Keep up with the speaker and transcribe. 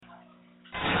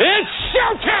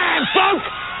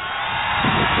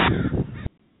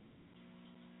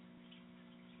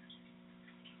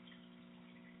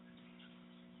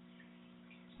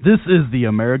This is the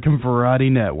American Variety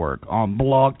Network on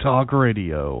Blog Talk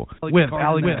Radio with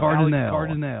Alex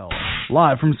Cardinale,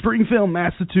 live from Springfield,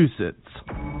 Massachusetts.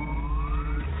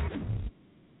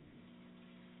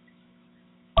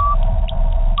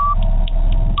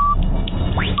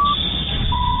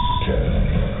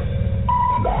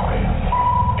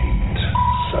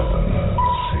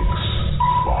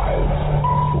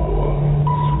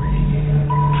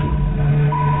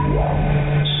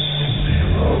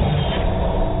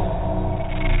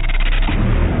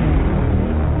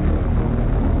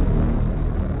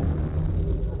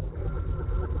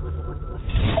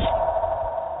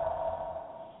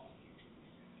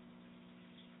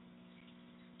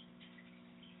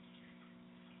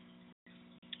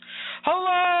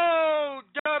 Hello,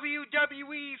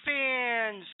 WWE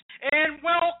fans, and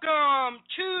welcome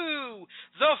to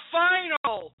the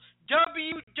final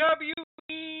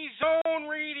WWE Zone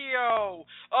Radio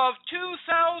of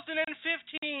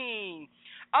 2015.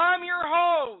 I'm your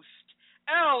host,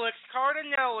 Alex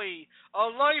Cardinale, a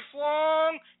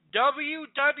lifelong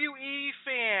WWE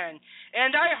fan,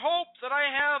 and I hope that I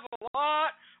have a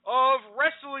lot of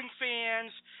wrestling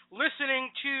fans listening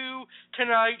to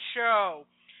tonight's show.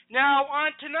 Now,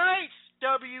 on tonight's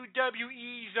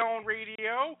WWE Zone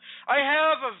Radio, I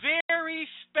have a very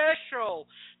special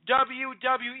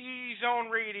WWE Zone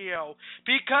Radio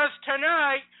because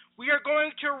tonight we are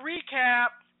going to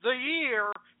recap the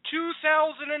year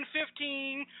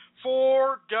 2015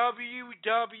 for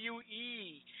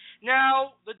WWE.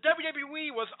 Now, the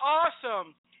WWE was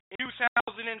awesome in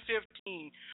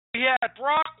 2015. We had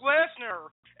Brock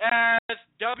Lesnar as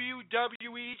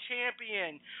WWE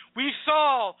Champion. We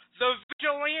saw the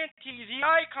Vigilante, the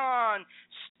Icon,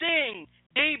 Sting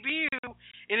debut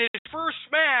in his first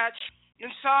match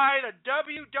inside a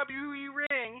WWE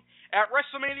ring at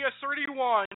Wrestlemania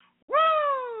 31.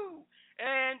 Woo!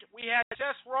 And we had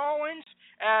Seth Rollins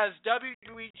as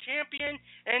WWE Champion,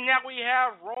 and now we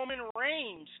have Roman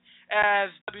Reigns as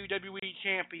WWE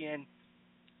Champion.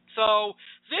 So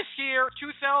this year,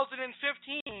 2015,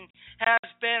 has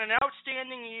been an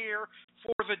outstanding year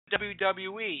for the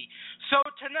WWE. So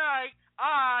tonight,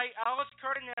 I, Alex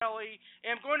Cardinale,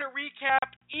 am going to recap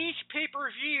each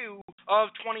pay-per-view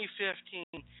of 2015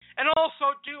 and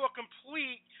also do a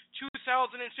complete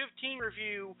 2015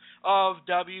 review of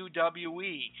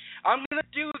WWE. I'm going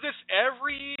to do this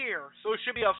every year, so it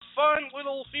should be a fun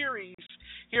little series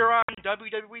here on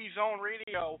WWE Zone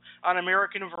Radio on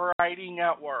American Variety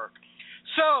Network.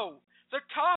 So, the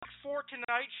topic for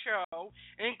tonight's show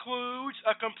includes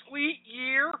a complete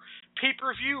year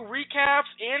pay-per-view recaps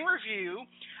and review.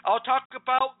 I'll talk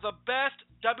about the best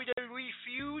WWE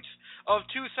feuds of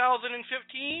 2015,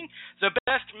 the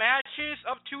best matches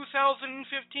of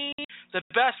 2015, the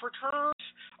best returns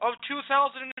of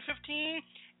 2015,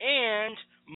 and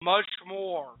much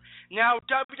more. Now,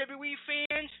 WWE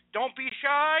fans, don't be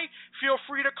shy. Feel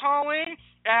free to call in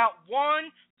at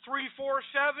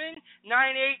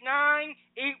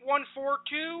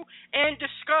 1-347-989-8142 and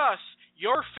discuss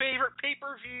your favorite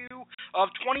pay-per-view of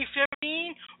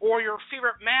 2015 or your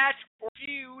favorite match or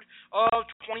feud of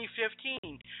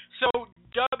 2015. So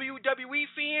WWE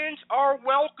fans are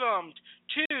welcomed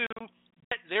to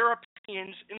get their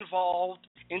opinions involved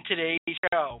in today's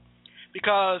show,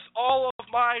 because all of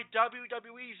my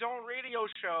WWE Zone Radio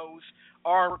shows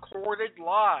are recorded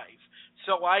live,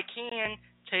 so I can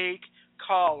take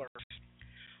callers.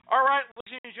 All right,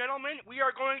 ladies and gentlemen, we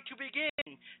are going to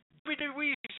begin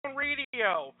WWE Zone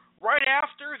Radio right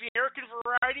after the American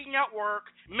Variety Network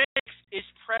makes its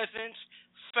presence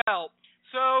felt.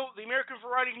 So the American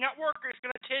Variety Network is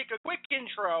going to take a quick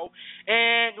intro,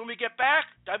 and when we get back,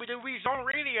 WWE Zone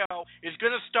Radio is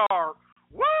going to start.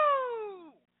 Woo!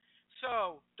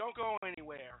 So don't go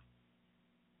anywhere.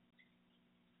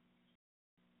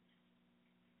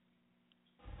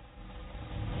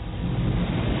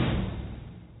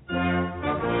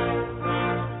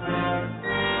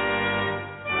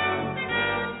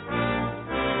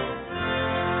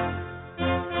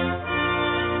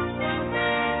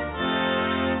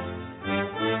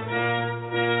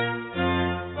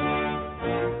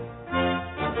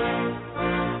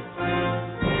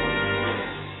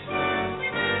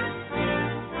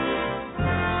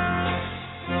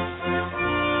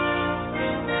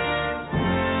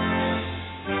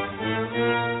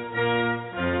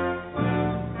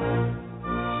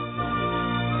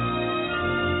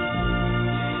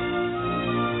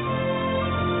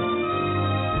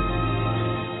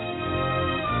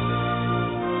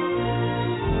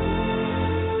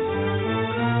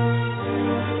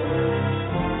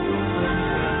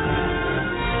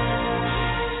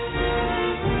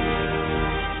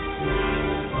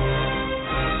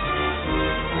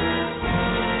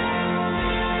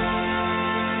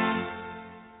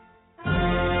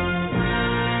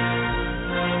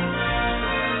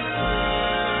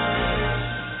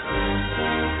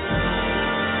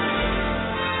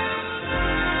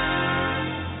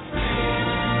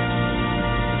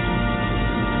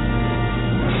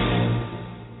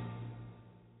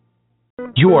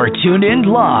 You are tuned in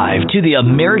live to the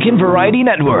American Variety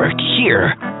Network,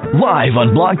 here, live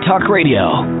on Blog Talk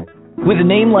Radio. With a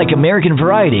name like American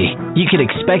Variety, you can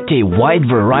expect a wide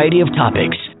variety of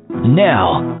topics.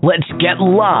 Now, let's get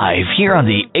live here on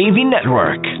the AV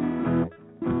Network.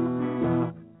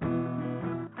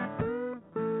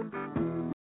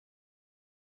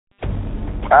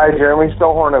 Hi, Jeremy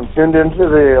Stillhorn. I'm tuned into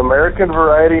the American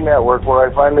Variety Network, where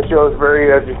I find the shows very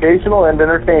educational and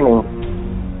entertaining.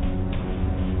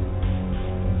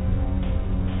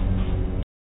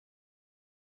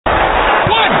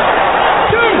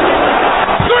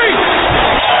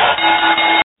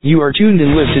 You are tuned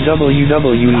in live to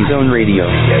WWE Zone Radio,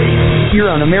 here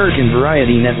on American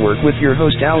Variety Network with your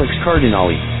host Alex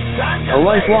Cardinale, a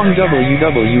lifelong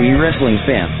WWE wrestling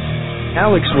fan.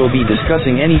 Alex will be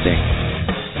discussing anything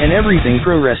and everything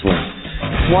pro wrestling.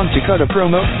 Want to cut a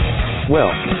promo?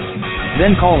 Well,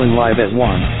 then call in live at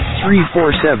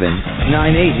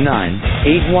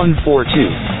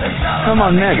 1-347-989-8142. Come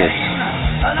on, maggots.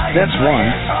 That's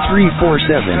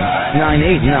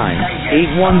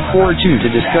 1-347-989-8142 to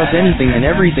discuss anything and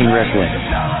everything wrestling.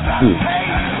 Who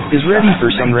is ready for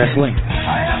some wrestling?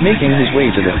 Making his way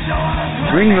to the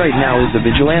ring right now is the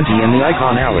Vigilante and the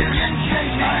Icon Alex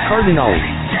Cardinale.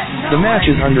 The match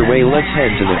is underway. Let's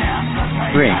head to the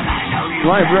ring.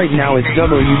 Live right now, it's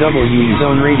WWE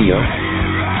Zone Radio.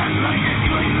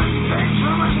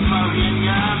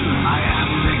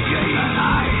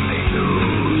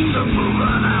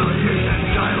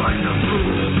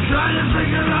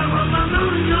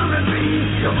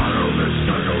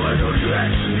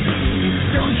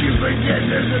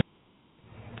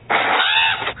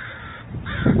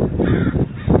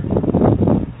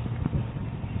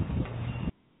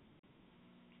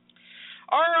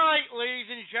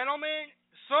 Gentlemen,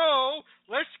 so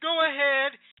let's go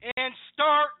ahead and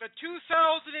start the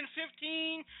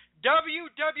 2015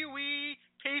 WWE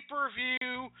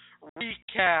pay-per-view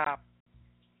recap.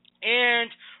 And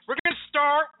we're going to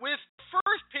start with the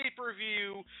first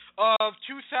pay-per-view of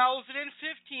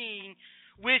 2015,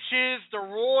 which is the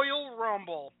Royal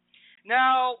Rumble.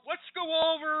 Now, let's go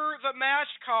over the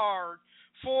match card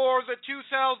for the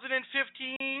 2015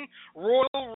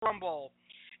 Royal Rumble.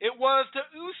 It was the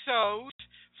Usos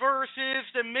versus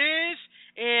The Miz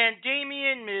and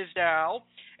Damien Mizdow.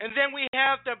 And then we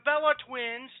have the Bella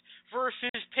Twins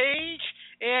versus Paige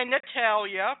and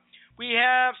Natalya. We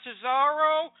have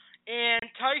Cesaro and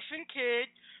Tyson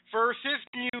Kidd versus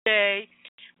New Day.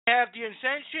 We have the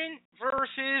Ascension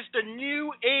versus the New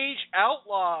Age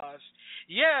Outlaws.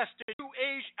 Yes, the New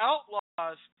Age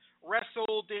Outlaws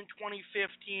wrestled in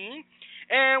 2015.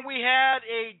 And we had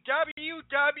a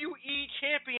WWE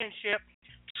Championship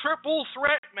triple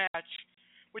threat match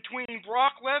between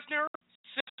Brock Lesnar,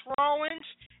 Seth Rollins,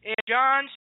 and John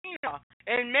Cena.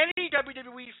 And many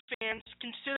WWE fans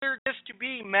consider this to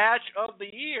be match of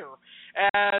the year,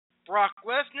 as Brock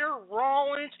Lesnar,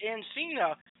 Rollins, and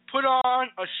Cena put on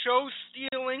a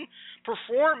show-stealing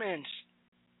performance.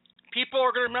 People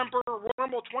are going to remember Royal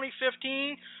Rumble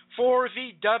 2015 for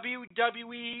the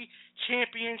WWE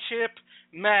Championship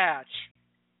match.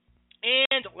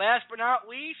 And last but not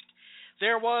least,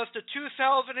 there was the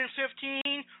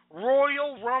 2015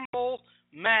 Royal Rumble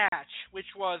match,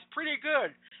 which was pretty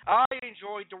good. I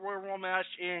enjoyed the Royal Rumble match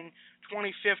in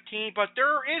 2015, but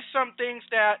there is some things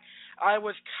that I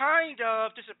was kind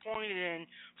of disappointed in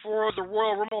for the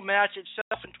Royal Rumble match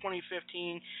itself in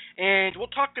 2015, and we'll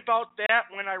talk about that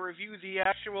when I review the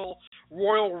actual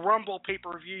Royal Rumble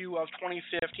pay-per-view of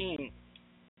 2015.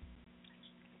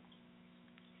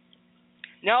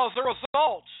 Now, the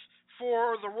results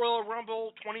for the Royal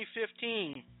Rumble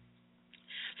 2015.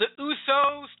 The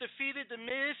Usos defeated The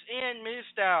Miz and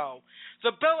Mizdow.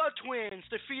 The Bella Twins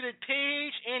defeated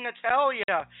Paige and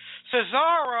Natalya.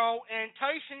 Cesaro and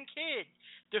Tyson Kidd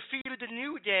defeated the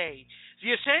New Day.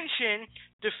 The Ascension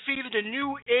defeated the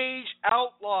New Age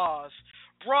Outlaws.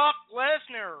 Brock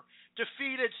Lesnar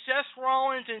defeated Seth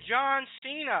Rollins and John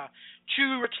Cena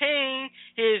to retain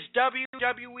his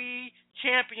WWE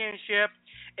Championship.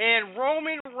 And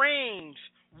Roman Reigns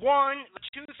won the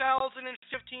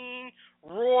 2015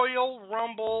 Royal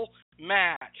Rumble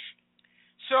match.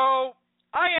 So,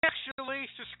 I actually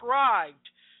subscribed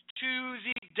to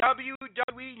the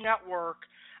WWE Network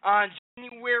on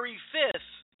January 5th,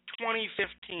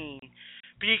 2015,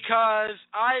 because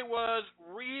I was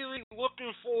really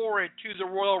looking forward to the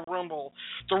Royal Rumble.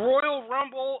 The Royal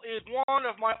Rumble is one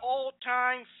of my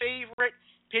all-time favorite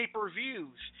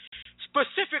pay-per-views,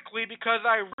 specifically because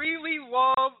I really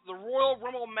love the Royal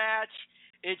Rumble match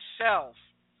itself.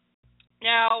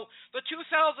 Now, the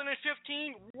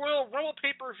 2015 Royal Rumble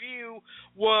pay-per-view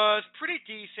was pretty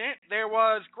decent. There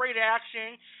was great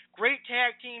action, great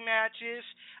tag team matches.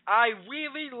 I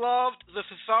really loved the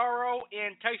Cesaro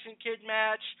and Tyson Kidd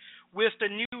match with the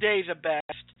New Day the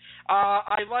best.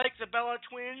 I like the Bella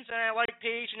Twins, and I like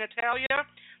Paige and Natalya.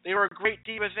 They were a great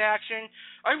Divas action.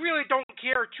 I really don't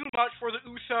care too much for the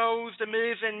Usos, the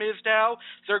Miz and Mizdow.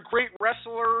 They're great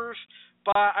wrestlers,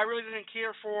 but I really didn't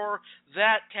care for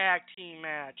that tag team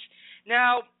match.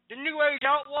 Now, the New Age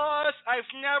Outlaws, I've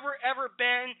never, ever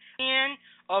been a fan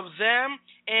of them,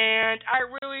 and I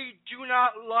really do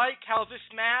not like how this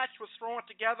match was thrown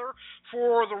together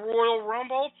for the Royal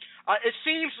Rumble. It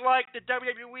seems like the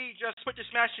WWE just put this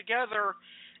match together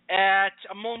at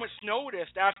a moment's notice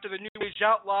after the New Age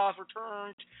Outlaws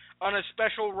returned on a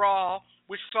special Raw,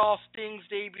 which saw Sting's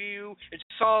debut. It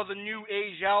saw the New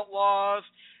Age Outlaws.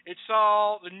 It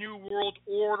saw the New World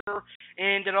Order,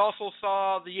 and it also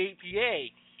saw the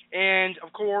APA. And,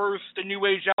 of course, the New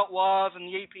Age Outlaws and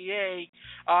the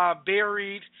APA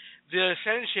buried the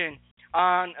Ascension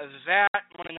on that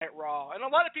Monday Night Raw. And a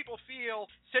lot of people feel,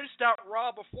 since that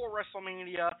Raw before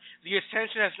WrestleMania, the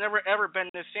Ascension has never, ever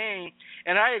been the same.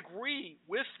 And I agree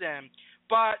with them.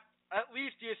 But at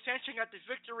least the Ascension got the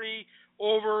victory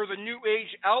over the New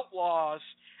Age Outlaws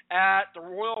at the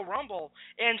Royal Rumble.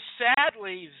 And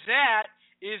sadly, that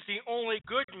is the only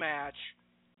good match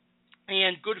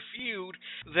and good feud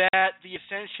that the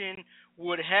Ascension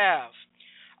would have.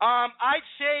 I'd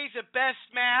say the best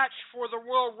match for the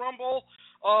Royal Rumble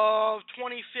of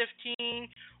 2015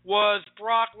 was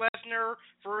Brock Lesnar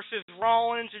versus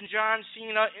Rollins and John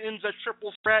Cena in the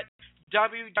Triple Threat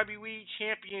WWE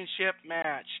Championship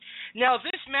match. Now,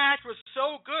 this match was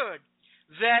so good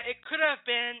that it could have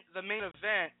been the main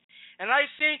event. And I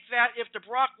think that if the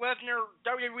Brock Lesnar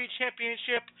WWE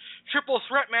Championship Triple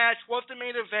Threat match was the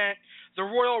main event, the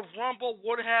Royal Rumble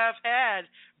would have had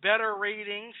better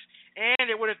ratings, and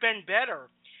it would have been better.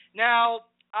 Now,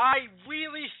 I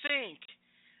really think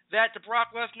that the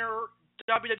Brock Lesnar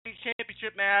WWE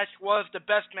Championship match was the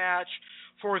best match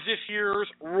for this year's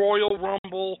Royal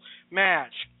Rumble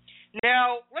match.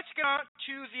 Now, let's get on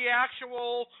to the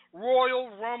actual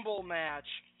Royal Rumble match.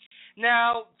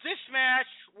 Now, this match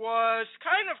was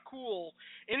kind of cool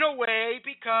in a way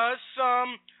because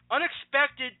some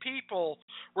unexpected people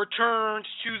returned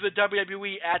to the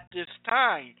WWE at this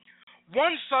time.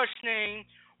 One such name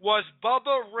was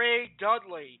Bubba Ray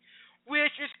Dudley,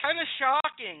 which is kind of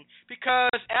shocking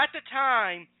because at the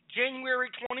time, January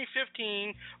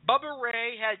 2015, Bubba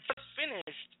Ray had just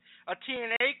finished a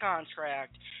TNA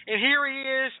contract, and here he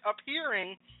is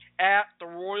appearing at the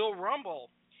Royal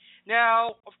Rumble.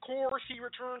 Now, of course, he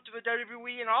returned to the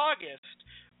WWE in August,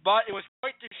 but it was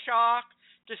quite the shock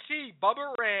to see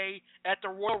Bubba Ray at the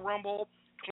Royal Rumble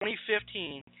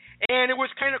 2015. And it was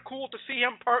kind of cool to see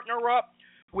him partner up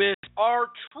with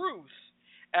R-Truth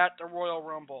at the Royal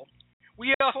Rumble.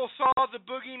 We also saw the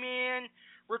Boogeyman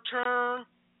return,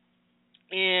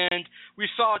 and we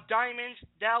saw Diamond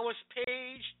Dallas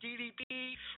Page,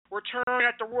 DDP, return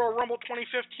at the Royal Rumble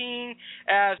 2015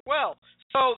 as well.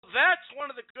 So that's one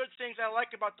of the good things I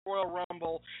like about the Royal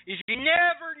Rumble, is you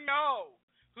never know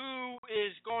who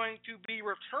is going to be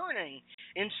returning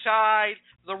inside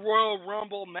the Royal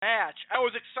Rumble match. I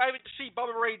was excited to see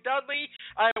Bubba Ray Dudley.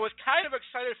 I was kind of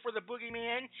excited for the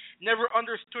Boogeyman, never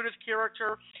understood his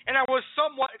character, and I was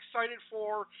somewhat excited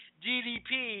for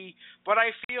DDP, but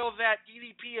I feel that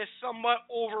DDP is somewhat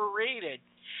overrated.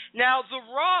 Now, The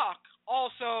Rock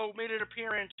also made an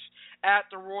appearance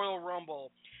at the Royal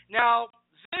Rumble. Now,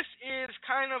 this is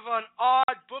kind of an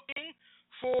odd booking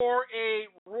for a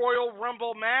Royal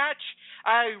Rumble match.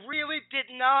 I really did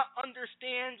not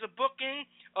understand the booking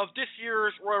of this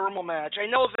year's Royal Rumble match. I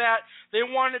know that they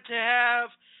wanted to have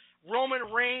Roman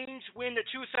Reigns win the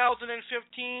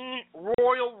 2015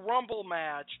 Royal Rumble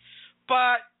match,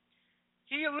 but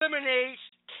he eliminates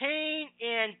Kane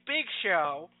and Big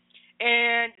Show,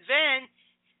 and then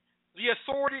the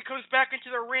Authority comes back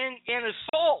into the ring and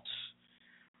assaults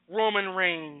Roman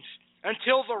Reigns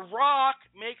until The Rock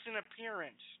makes an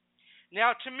appearance.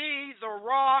 Now, to me, The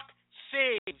Rock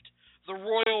saved the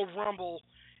Royal Rumble,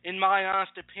 in my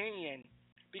honest opinion,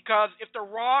 because if The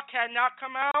Rock had not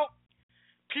come out,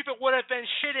 people would have been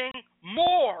shitting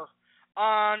more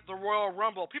on the Royal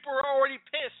Rumble. People were already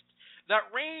pissed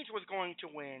that Reigns was going to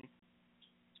win.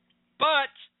 But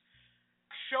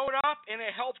showed up, and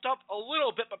it helped up a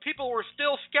little bit, but people were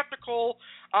still skeptical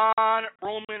on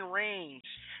Roman Reigns.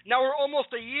 Now we're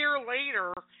almost a year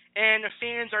later, and the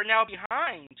fans are now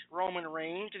behind Roman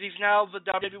Reigns, and he's now the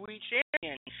WWE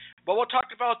champion. But we'll talk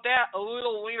about that a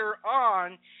little later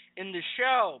on in the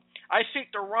show. I think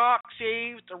The Rock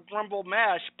saved the Rumble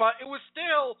match, but it was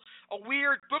still a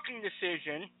weird booking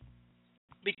decision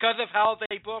because of how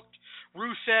they booked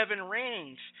Rusev and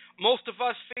Reigns. Most of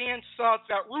us fans thought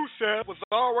that Rusev was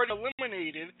already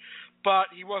eliminated, but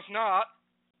he was not,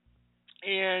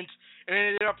 and it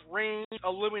ended up Reigns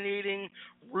eliminating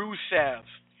Rusev.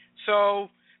 So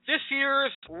this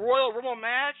year's Royal Rumble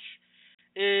match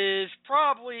is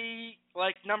probably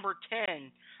like number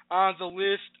 10 on the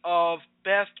list of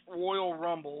best Royal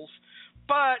Rumbles,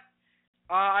 but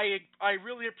I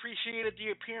really appreciated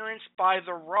the appearance by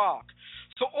The Rock.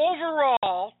 So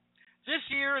overall, this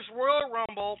year's Royal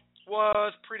Rumble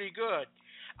was pretty good.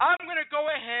 I'm going to go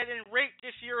ahead and rate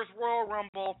this year's Royal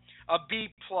Rumble a B+.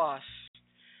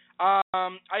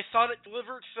 I thought it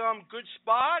delivered some good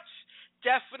spots.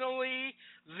 Definitely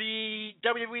the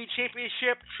WWE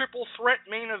Championship Triple Threat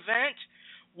main event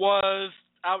was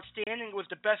outstanding. It was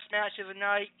the best match of the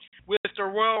night, with the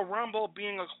Royal Rumble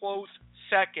being a close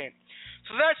second.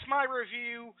 So that's my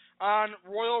review on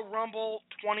Royal Rumble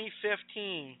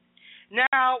 2015.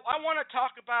 Now, I want to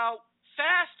talk about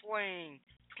Fastlane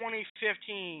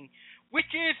 2015, which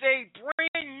is a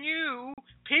brand new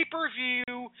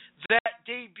pay-per-view that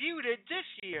debuted this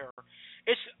year.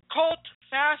 It's called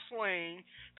Fastlane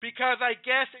because I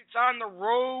guess it's on the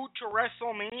road to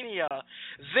Wrestlemania.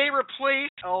 They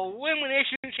replaced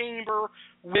Elimination Chamber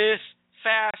with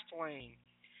Fastlane.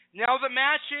 Now, the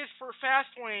matches for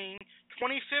Fastlane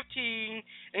 2015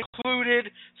 included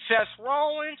Seth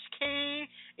Rollins, Kane,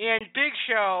 and Big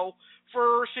Show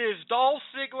versus Dolph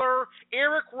Ziggler,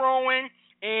 Eric Rowan,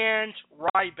 and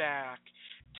Ryback.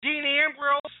 Dean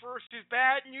Ambrose versus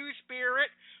Bad News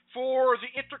Barrett for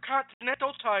the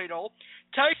Intercontinental title.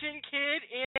 Tyson Kidd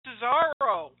and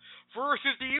Cesaro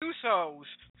versus the Usos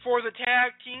for the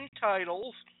tag team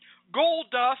titles.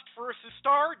 Goldust versus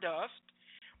Stardust.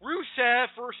 Rusev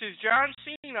versus John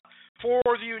Cena for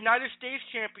the United States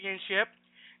Championship.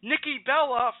 Nikki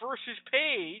Bella versus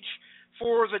Paige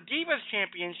for the Divas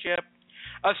Championship.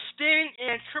 A Sting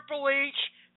and Triple H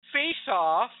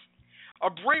face-off. A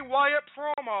Bray Wyatt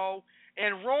promo,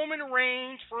 and Roman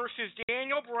Reigns versus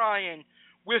Daniel Bryan,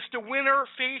 with the winner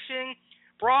facing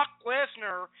Brock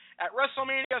Lesnar at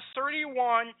WrestleMania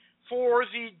 31 for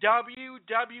the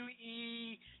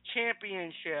WWE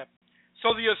Championship.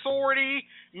 So the Authority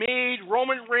made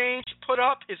Roman Reigns put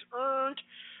up his earned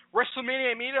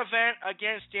WrestleMania main event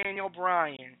against Daniel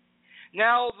Bryan.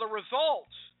 Now, the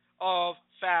results of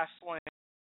Fastlane.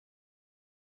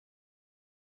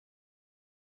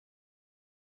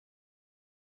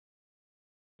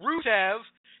 Rusev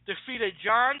defeated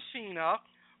John Cena.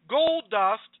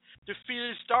 Goldust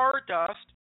defeated Stardust.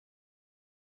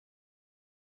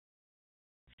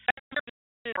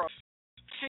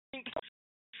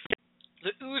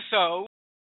 The Usos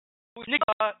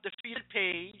defeated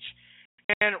Paige,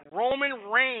 and Roman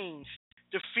Reigns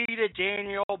defeated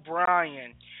Daniel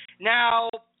Bryan. Now,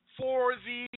 for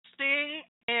the Sting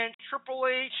and Triple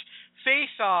H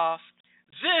face-off,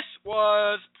 this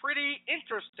was pretty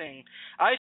interesting.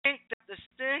 I think that the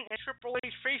Sting and Triple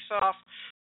H face-off,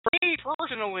 for me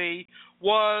personally,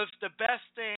 was the best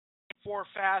thing for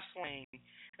Fastlane.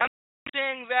 I'm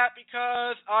saying that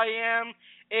because I am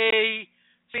a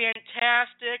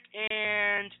fantastic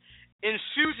and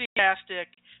enthusiastic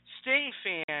Sting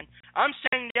fan. I'm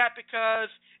saying that because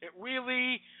it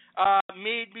really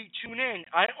made me tune in.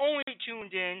 I only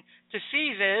tuned in to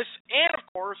see this, and of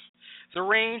course, the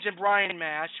Reigns and Bryan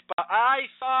match, but I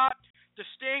thought the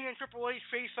Sting and Triple H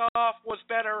face-off was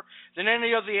better than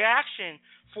any of the action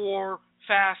for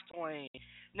Fastlane.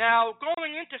 Now,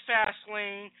 going into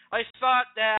Fastlane, I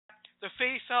thought that the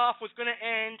face-off was going to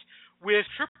end with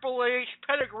Triple H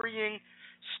pedigreeing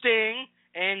Sting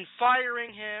and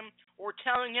firing him or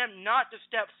telling him not to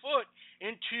step foot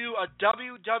into a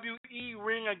WWE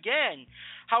ring again.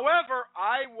 However,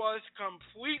 I was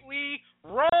completely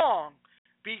wrong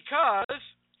because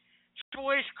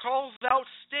Triple H calls out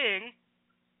Sting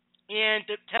and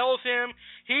it tells him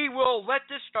he will let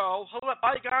this go. He'll let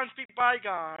bygones be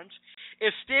bygones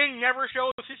if Sting never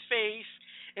shows his face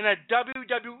in a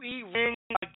WWE ring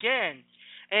again.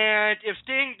 And if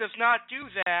Sting does not do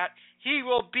that, he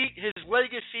will beat his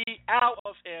legacy out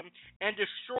of him and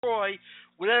destroy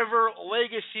whatever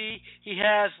legacy he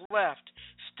has left.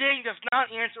 Sting does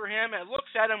not answer him and looks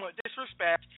at him with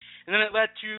disrespect, and then it led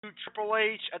to Triple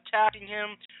H attacking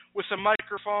him with a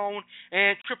microphone,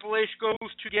 and Triple H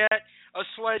goes to get a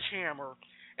sledgehammer.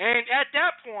 And at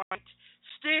that point,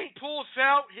 Sting pulls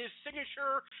out his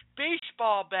signature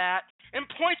baseball bat and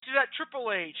points it at Triple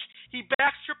H. He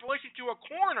backs Triple H into a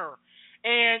corner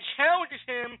and challenges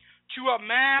him to a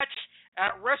match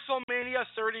at WrestleMania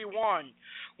 31.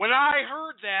 When I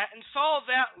heard that and saw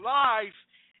that live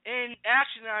in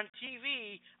action on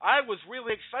TV, I was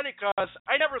really excited because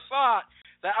I never thought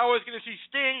that I was going to see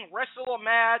Sting wrestle a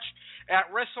match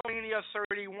at WrestleMania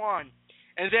 31.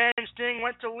 And then Sting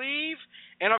went to leave,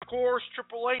 and of course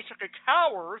Triple H, like a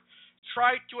coward,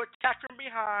 tried to attack from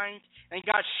behind and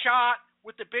got shot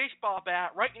with the baseball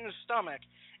bat right in the stomach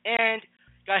and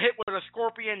got hit with a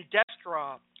scorpion death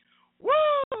drop.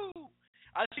 Woo!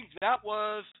 I think that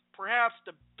was perhaps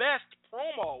the best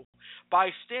promo by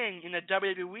Sting in the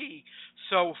WWE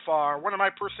so far. One of my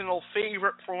personal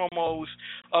favorite promos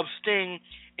of Sting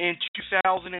in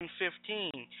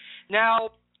 2015.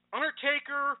 Now,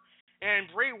 Undertaker and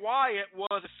Bray Wyatt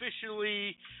was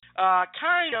officially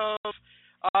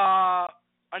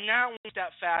announced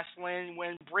at Fastlane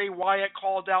when Bray Wyatt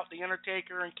called out The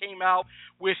Undertaker and came out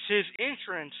with his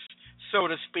entrance, so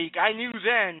to speak. I knew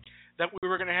then that we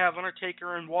were going to have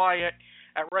Undertaker and Wyatt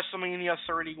at WrestleMania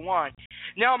 31.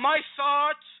 Now, my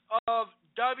thoughts of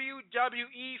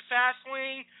WWE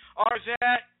Fastlane are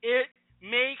that it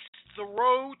makes the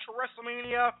road to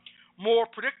WrestleMania more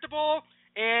predictable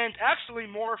and actually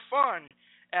more fun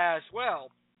as well.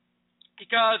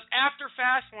 Because after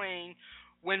Fastlane,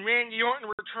 when Randy Orton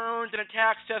returned and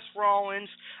attacked Seth Rollins,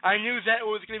 I knew that it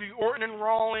was going to be Orton and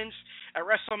Rollins at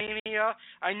WrestleMania.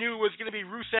 I knew it was going to be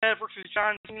Rusev versus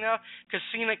John Cena, because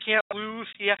Cena can't lose.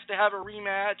 He has to have a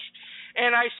rematch.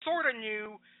 And I sort of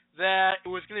knew that it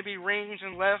was going to be Reigns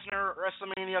and Lesnar at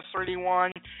WrestleMania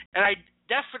 31. And I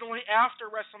definitely after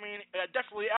Fastlane,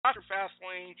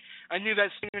 I knew that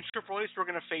Cena and Triple H were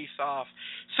going to face off.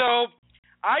 So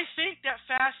I think that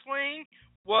Fastlane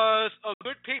was a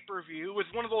good pay-per-view. It was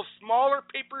one of those smaller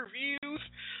pay-per-views,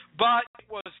 but it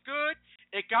was good.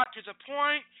 It got to the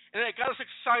point, and it got us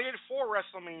excited for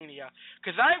WrestleMania.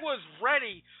 Because I was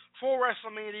ready for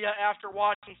WrestleMania after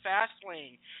watching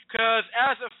Fastlane. Because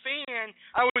as a fan,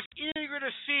 I was eager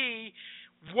to see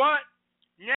what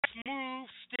next move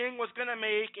Sting was going to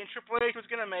make and Triple H was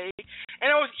going to make. And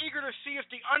I was eager to see if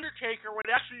The Undertaker would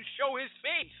actually show his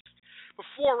face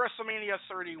before WrestleMania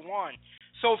 31.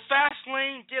 So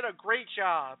Fastlane did a great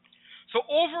job. So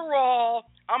overall,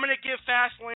 I'm going to give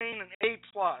Fastlane an A+.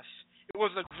 It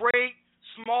was a great,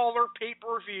 smaller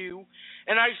pay-per-view,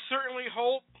 and I certainly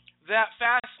hope that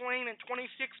Fastlane in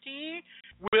 2016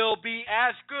 will be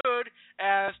as good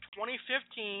as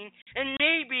 2015, and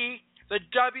maybe the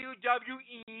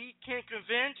WWE can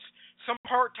convince some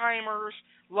part-timers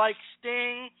like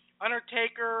Sting,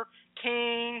 Undertaker,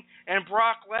 Kane, and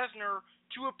Brock Lesnar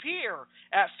to appear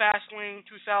at Fastlane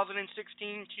 2016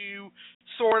 to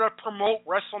sort of promote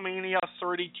WrestleMania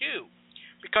 32.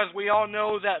 Because we all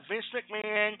know that Vince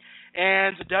McMahon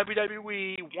and the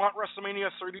WWE want WrestleMania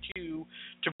 32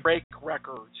 to break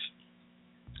records.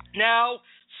 Now,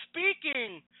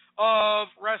 speaking of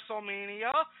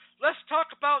WrestleMania, let's talk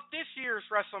about this year's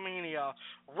WrestleMania,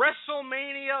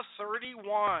 WrestleMania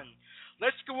 31.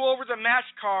 Let's go over the match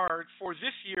card for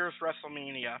this year's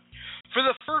WrestleMania. For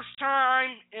the first time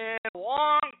in a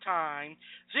long time,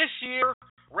 this year,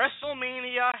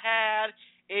 WrestleMania had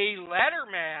a ladder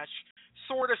match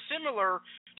sort of similar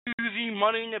to the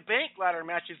Money in the Bank ladder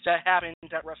matches that happened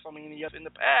at WrestleMania in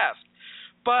the past.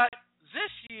 But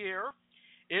this year,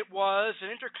 it was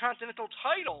an Intercontinental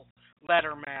title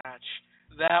ladder match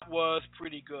that was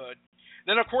pretty good.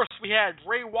 Then, of course, we had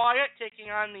Bray Wyatt taking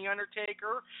on The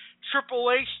Undertaker, Triple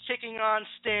H taking on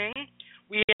Sting.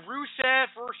 We had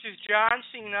Rusev versus John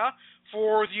Cena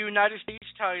for the United States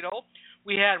title.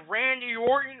 We had Randy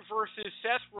Orton versus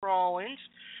Seth Rollins.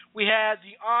 We had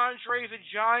the Andre the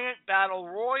Giant Battle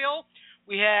Royal.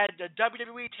 We had the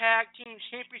WWE Tag Team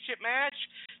Championship match,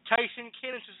 Tyson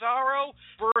Kidd and Cesaro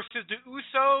versus the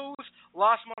Usos,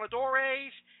 Los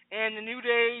Matadores, and the New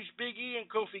Day's Big E and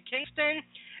Kofi Kingston.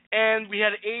 And we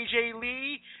had AJ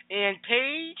Lee and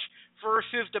Paige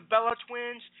versus the Bella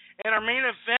Twins. And our main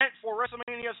event for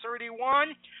WrestleMania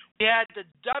 31, we had the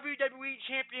WWE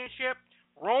Championship,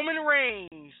 Roman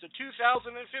Reigns, the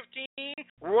 2015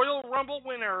 Royal Rumble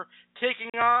winner,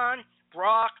 taking on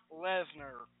Brock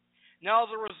Lesnar. Now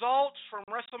the results from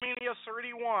WrestleMania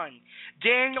 31.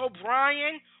 Daniel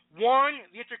Bryan won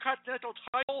the Intercontinental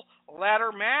title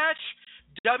ladder match.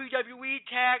 WWE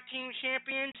Tag Team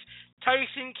Champions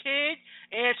Tyson Kidd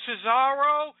and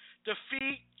Cesaro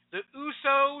defeat the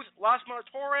Usos, Los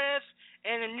Matadores,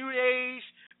 and the New Day's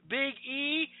Big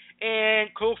E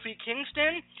and Kofi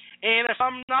Kingston. And if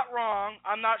I'm not wrong,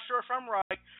 I'm not sure if I'm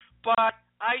right, but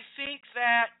I think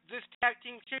that this Tag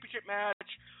Team Championship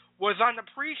match was on the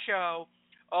pre-show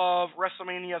of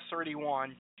WrestleMania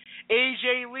 31.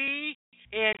 AJ Lee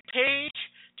and Paige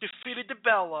defeated the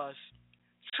Bellas.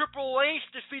 Triple H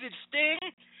defeated Sting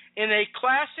in a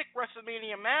classic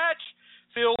WrestleMania match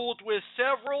filled with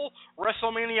several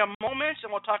WrestleMania moments,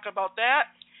 and we'll talk about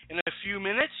that in a few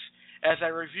minutes as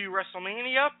I review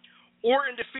WrestleMania.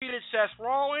 Orton defeated Seth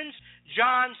Rollins.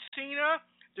 John Cena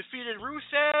defeated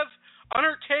Rusev.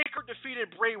 Undertaker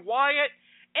defeated Bray Wyatt.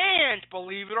 And,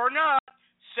 believe it or not,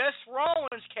 Seth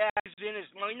Rollins cashes in his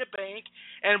Money in the Bank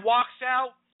and walks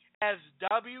out as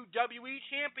WWE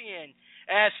Champion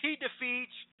as he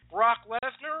defeats Brock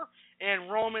Lesnar and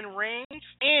Roman Reigns.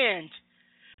 And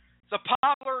the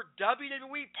popular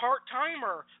WWE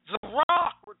part-timer, The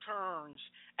Rock, returns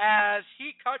as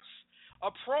he cuts a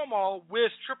promo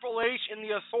with Triple H and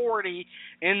the Authority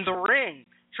in the ring.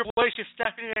 Triple H and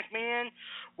Stephanie McMahon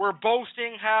were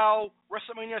boasting how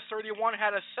WrestleMania 31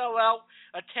 had a sellout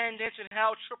attendance and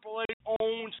how Triple H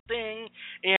owns Sting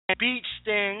and beats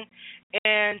Sting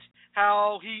and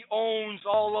how he owns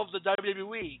all of the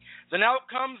WWE. Then out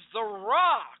comes The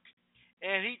Rock,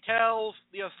 and he tells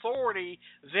the Authority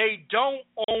they don't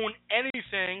own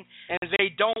anything and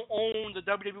they don't own the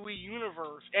WWE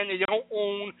Universe and they don't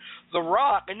own The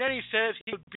Rock. And then he says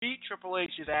he would beat Triple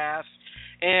H's ass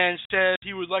and says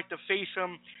he would like to face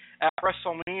him at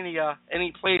WrestleMania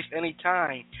any place, any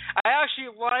time. I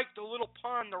actually liked the little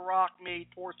pun The Rock made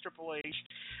towards Triple H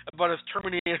about his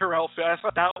Terminator outfit. I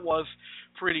thought that was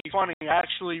pretty funny. I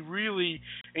actually really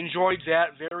enjoyed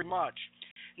that very much.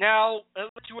 Now,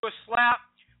 to a slap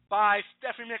by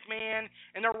Stephanie McMahon,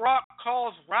 and The Rock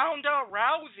calls Ronda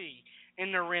Rousey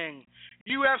in the ring.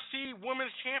 UFC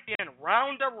Women's Champion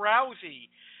Ronda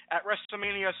Rousey at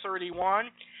WrestleMania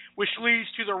 31, which leads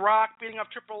to The Rock beating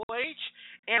up Triple H,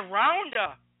 and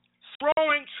Ronda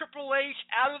throwing Triple H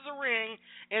out of the ring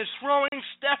and throwing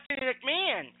Stephanie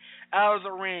McMahon out of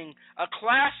the ring. A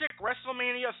classic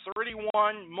WrestleMania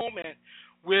 31 moment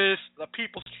with the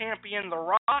People's Champion The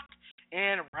Rock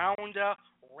and Ronda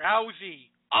Rousey.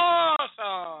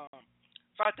 Awesome!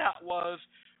 Thought that was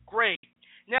great.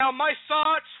 Now, my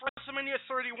thoughts for WrestleMania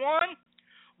 31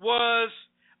 was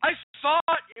I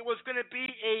thought it was going to be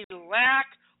a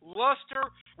lackluster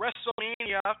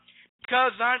WrestleMania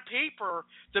because on paper,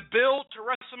 the build to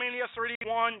WrestleMania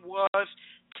 31 was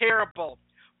terrible.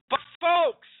 But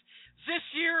folks, this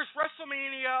year's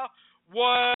WrestleMania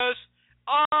was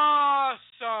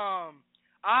awesome.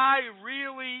 I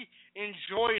really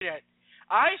enjoyed it.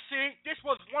 I think this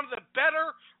was one of the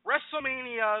better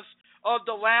WrestleManias of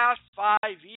the last 5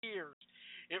 years.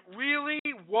 It really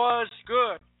was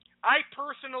good. I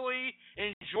personally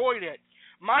enjoyed it.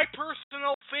 My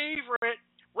personal favorite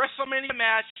WrestleMania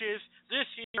matches this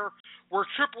year were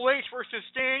Triple H versus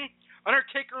Sting,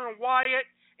 Undertaker and Wyatt,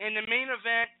 and the main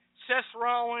event, Seth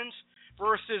Rollins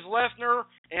versus Lesnar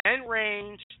and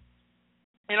Reigns.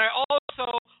 And I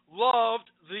also loved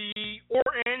the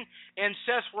Orton and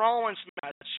Seth Rollins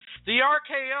match. The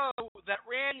RKO that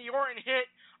Randy Orton hit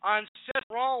on Seth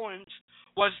Rollins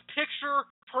was picture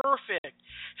perfect.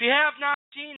 If you have not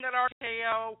seen that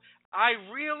RKO, I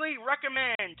really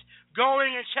recommend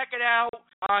going and check it out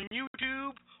on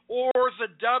YouTube or the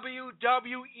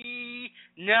WWE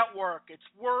Network. It's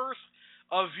worth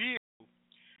a view.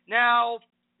 Now,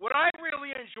 what I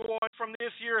really enjoyed from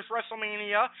this year's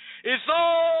WrestleMania is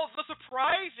all the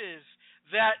surprises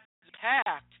that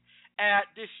packed at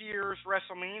this year's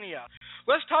WrestleMania.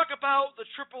 Let's talk about the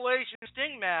Triple H and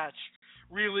Sting match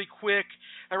really quick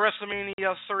at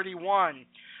WrestleMania 31.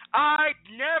 I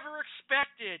never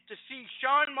expected to see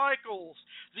Shawn Michaels,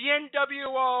 the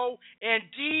NWO, and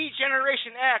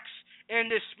D-Generation X in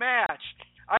this match.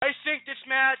 I think this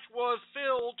match was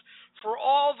filled for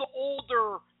all the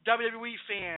older WWE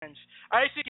fans. I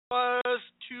think it was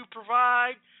to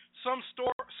provide some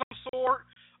sort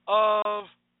of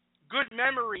good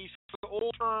memories for the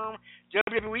old-term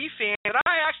WWE fan, and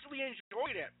I actually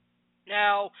enjoyed it.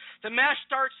 Now, the match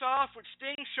starts off with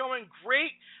Sting showing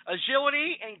great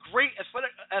agility and great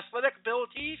athletic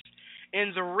abilities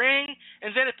in the ring,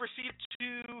 and then it proceeds to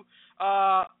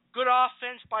good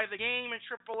offense by the game and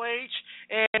Triple H,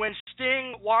 and when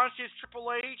Sting launches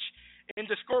Triple H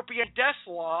into Scorpion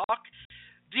Deathlock,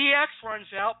 DX runs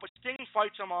out, but Sting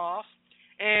fights him off,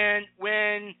 and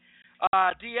when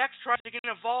DX tries to get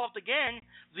involved again,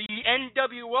 the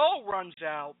NWO runs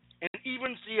out and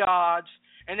evens the odds.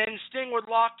 And then Sting would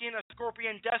lock in a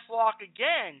Scorpion Deathlock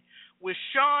again with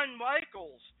Shawn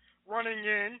Michaels running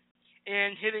in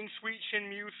and hitting Sweet Chin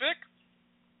Music.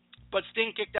 But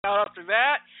Sting kicked out after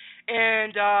that.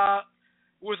 And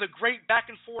was a great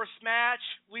back-and-forth match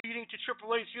leading to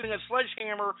Triple H using a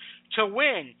sledgehammer to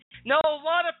win. Now, a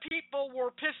lot of people were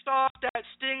pissed off that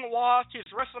Sting lost his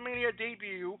WrestleMania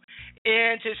debut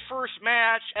and his first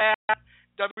match at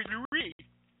WWE.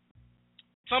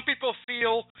 Some people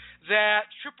feel that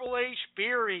Triple H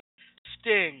buried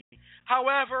Sting.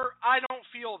 However, I don't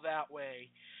feel that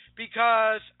way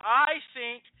because I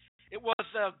think it was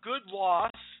a good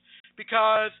loss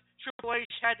because Triple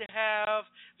H had to have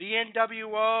the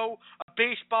NWO, a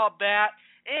baseball bat,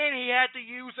 and he had to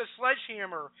use a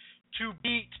sledgehammer to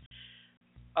beat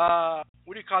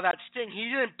Sting.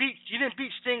 He didn't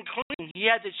beat Sting clean. He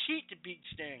had to cheat to beat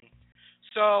Sting.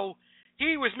 So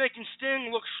he was making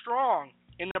Sting look strong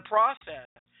in the process.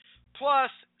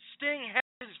 Plus, Sting had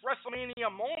his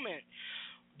WrestleMania moment.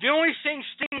 The only thing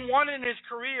Sting wanted in his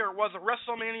career was a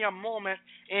WrestleMania moment,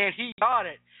 and he got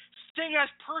it. Sting has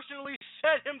personally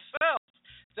said himself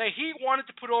that he wanted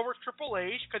to put over Triple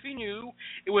H because he knew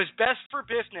it was best for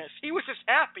business. He was just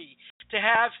happy to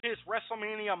have his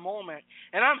WrestleMania moment,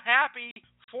 and I'm happy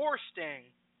for Sting.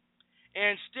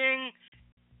 And Sting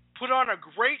put on a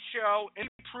great show, and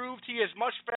he proved he is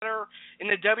much better in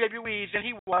the WWE than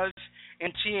he was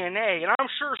in TNA. And I'm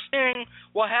sure Sting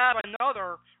will have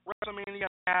another WrestleMania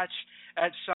match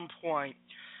at some point.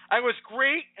 I was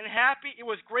great and happy. It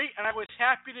was great, and I was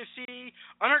happy to see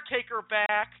Undertaker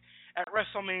back at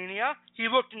WrestleMania. He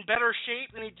looked in better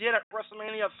shape than he did at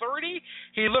WrestleMania 30.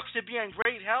 He looks to be in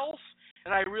great health,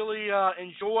 and I really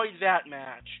enjoyed that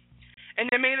match. And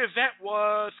the main event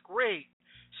was great.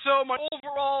 So my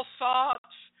overall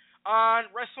thoughts on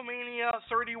WrestleMania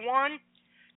 31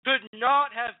 could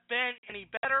not have been any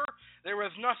better. There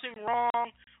was nothing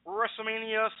wrong with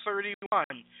WrestleMania 31.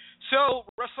 So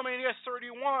WrestleMania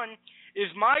 31 is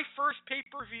my first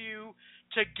pay-per-view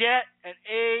to get an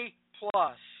A+.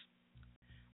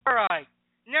 All right,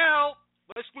 now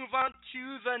let's move on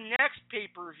to the next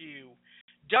pay-per-view,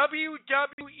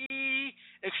 WWE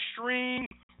Extreme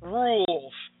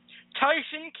Rules.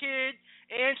 Tyson Kidd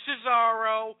and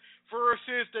Cesaro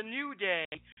versus The New Day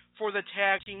for the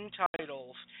tag team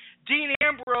titles. Dean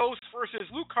Ambrose versus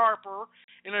Luke Harper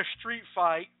in a street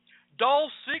fight.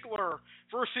 Dolph Ziggler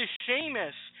versus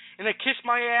Sheamus in a Kiss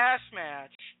My Ass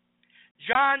match.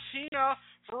 John Cena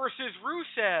versus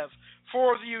Rusev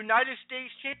for the United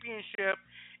States Championship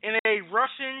in a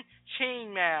Russian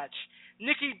chain match.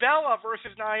 Nikki Bella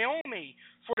versus Naomi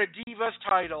for the Divas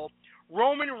title.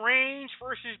 Roman Reigns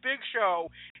versus Big Show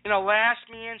in a Last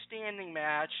Man Standing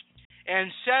match.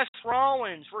 And Seth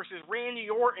Rollins versus Randy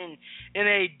Orton in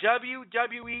a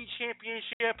WWE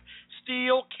Championship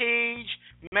Steel Cage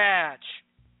match.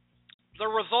 The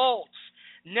results: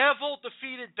 Neville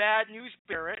defeated Bad News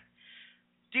Barrett.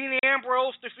 Dean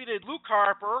Ambrose defeated Luke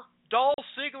Harper. Dolph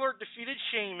Ziggler defeated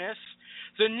Sheamus.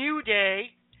 The New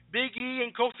Day, Big E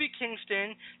and Kofi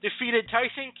Kingston defeated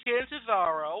Tyson Kidd and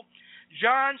Cesaro.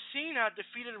 John Cena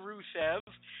defeated Rusev.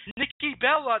 Nikki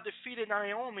Bella defeated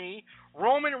Naomi.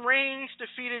 Roman Reigns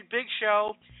defeated Big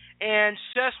Show. And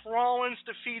Seth Rollins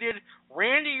defeated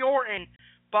Randy Orton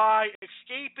by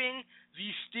escaping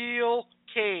the steel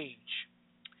cage.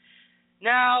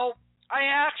 Now,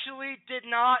 I actually did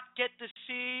not get to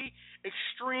see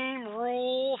Extreme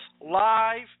Rules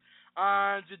live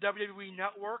on the WWE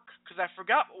Network because I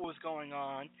forgot what was going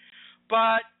on.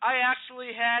 But I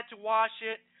actually had to watch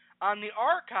it on the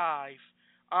archive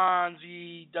on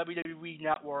the WWE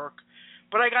Network.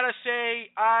 But I gotta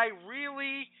say, I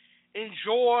really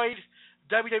enjoyed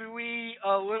WWE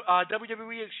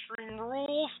Extreme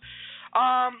Rules.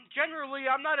 Generally,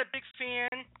 I'm not a big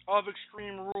fan of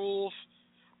Extreme Rules,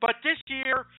 but this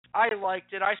year I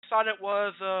liked it. I thought it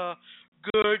was a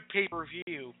good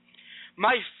pay-per-view.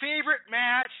 My favorite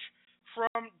match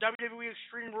from WWE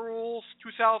Extreme Rules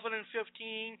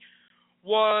 2015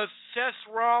 was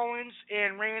Seth Rollins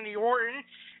and Randy Orton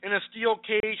in a steel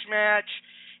cage match.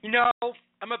 You know,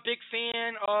 I'm a big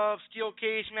fan of steel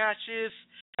cage matches.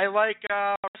 I like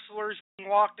wrestlers being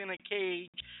locked in a cage.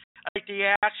 I like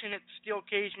the action that steel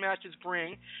cage matches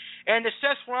bring. And the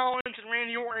Seth Rollins and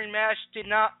Randy Orton match did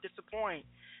not disappoint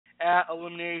at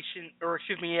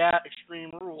at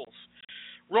Extreme Rules.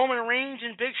 Roman Reigns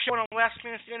and Big Show in a Last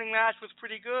Man Standing match was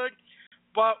pretty good.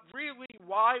 But really,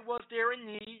 why was there a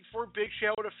need for Big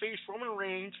Show to face Roman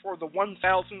Reigns for the 1,000th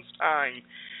time,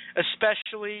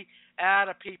 especially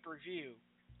at a pay-per-view?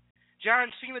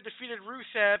 John Cena defeated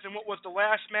Rusev in what was the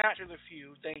last match of the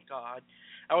feud, thank God.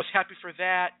 I was happy for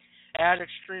that at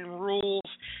Extreme Rules.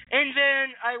 And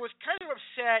then I was kind of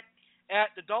upset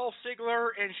at the Dolph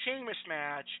Ziggler and Sheamus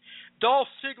match. Dolph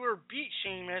Ziggler beat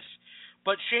Sheamus,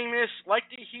 but Sheamus, like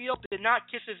the heel, did not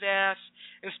kiss his ass.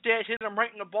 Instead, hit him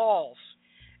right in the balls.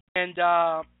 And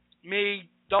made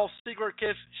Dolph Ziggler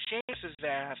kiss Sheamus'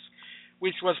 ass,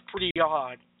 which was pretty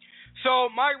odd. So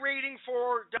my rating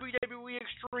for WWE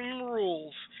Extreme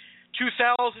Rules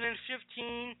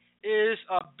 2015 is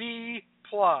a B+.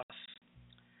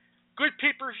 good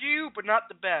pay-per-view, but not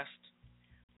the best.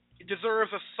 It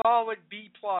deserves a solid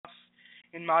B+,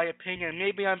 in my opinion.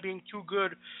 Maybe I'm being too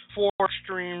good for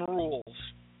Extreme Rules.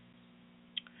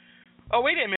 Oh,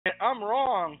 wait a minute. I'm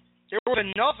wrong. There was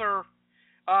another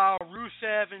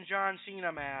Rusev and John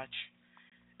Cena match.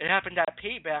 It happened at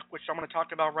Payback, which I'm going to talk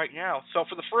about right now. So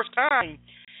for the first time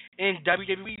in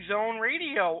WWE Zone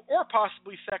Radio, or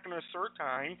possibly second or third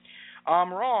time,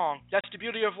 I'm wrong. That's the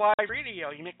beauty of live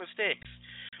radio. You make mistakes.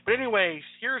 But anyways,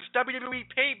 here's WWE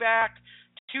Payback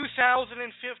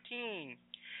 2015.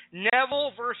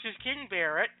 Neville versus King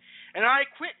Barrett. An I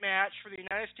Quit match for the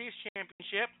United States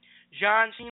Championship.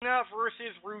 John Cena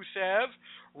versus Rusev.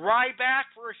 Ryback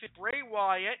versus Bray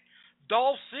Wyatt.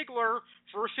 Dolph Ziggler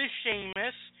versus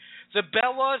Sheamus. The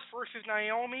Bellas versus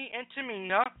Naomi and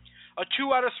Tamina. A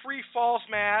 2 out of 3 falls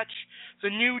match. The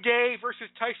New Day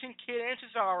versus Tyson Kidd and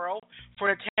Cesaro for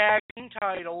the tag team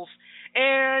titles.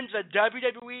 And the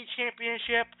WWE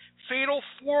Championship Fatal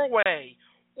 4-Way.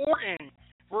 Orton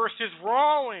versus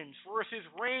Rollins versus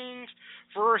Reigns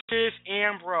versus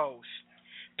Ambrose.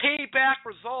 Payback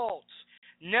results.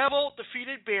 Neville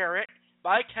defeated Barrett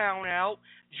by countout.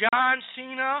 John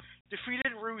Cena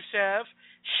defeated Rusev.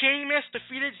 Sheamus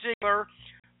defeated Ziggler,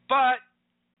 but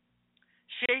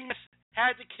Sheamus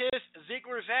had to kiss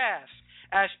Ziggler's ass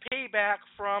as payback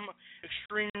from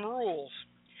Extreme Rules.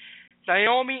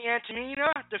 Naomi and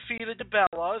Tamina defeated the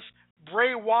Bellas.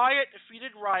 Bray Wyatt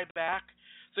defeated Ryback.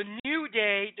 The New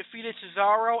Day defeated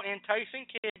Cesaro and Tyson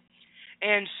Kidd.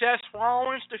 And Seth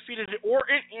Rollins defeated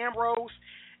Orton, Ambrose,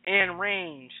 and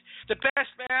Reigns. The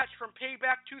best match from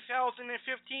Payback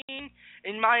 2015,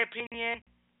 in my opinion,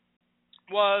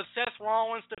 was Seth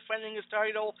Rollins defending his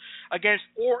title against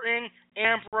Orton,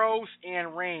 Ambrose,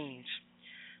 and Reigns.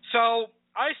 So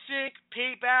I think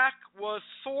Payback was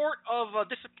sort of a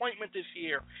disappointment this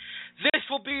year. This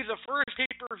will be the first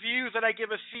pay-per-view that I give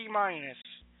a C-.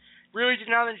 Really did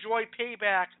not enjoy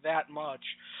Payback that much.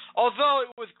 Although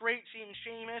it was great seeing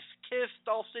Sheamus kiss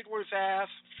Dolph Ziggler's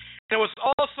ass, and it was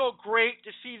also great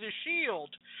to see the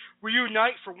Shield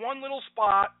reunite for one little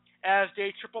spot as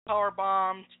they triple power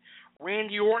bombed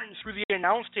Randy Orton through the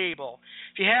announce table.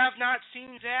 If you have not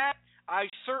seen that, I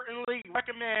certainly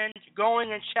recommend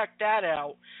going and check that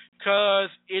out, because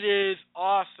it is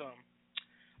awesome.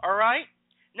 Alright?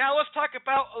 Now let's talk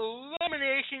about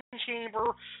Elimination Chamber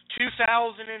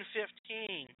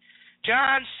 2015.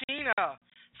 John Cena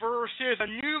versus a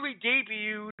newly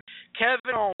debuted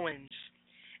Kevin Owens.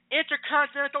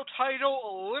 Intercontinental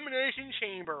title Elimination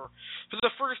Chamber. For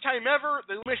the first time ever,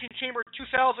 the Elimination Chamber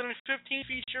 2015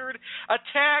 featured a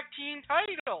tag team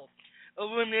title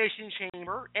Elimination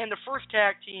Chamber, and the first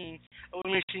tag team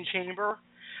Elimination Chamber,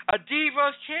 a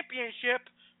Divas Championship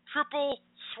triple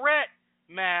threat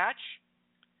match,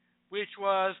 which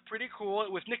was pretty cool.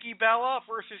 It was Nikki Bella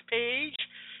versus Paige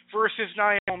versus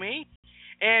Naomi.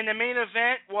 And the main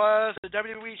event was the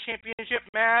WWE Championship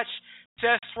match,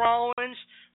 Seth Rollins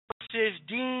versus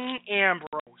Dean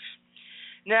Ambrose.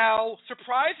 Now,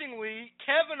 surprisingly,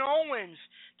 Kevin Owens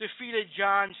defeated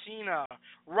John Cena.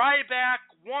 Ryback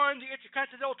won the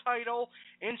Intercontinental title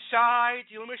inside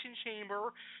the Elimination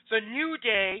Chamber. The New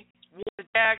Day won the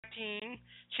Tag Team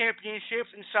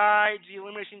Championships inside the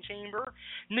Elimination Chamber.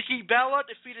 Nikki Bella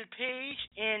defeated Paige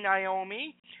and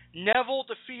Naomi. Neville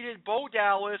defeated Bo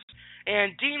Dallas.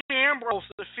 And Dean Ambrose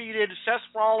defeated Seth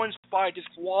Rollins by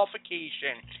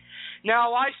disqualification.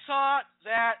 Now, I thought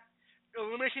that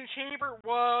Elimination Chamber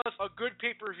was a good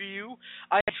pay-per-view.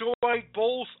 I enjoyed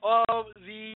both of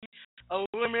the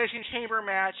Elimination Chamber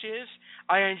matches.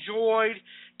 I enjoyed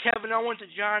Kevin Owens and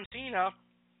John Cena.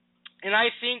 And I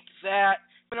think that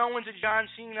Kevin Owens and John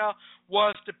Cena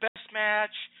was the best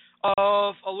match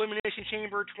of Elimination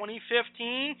Chamber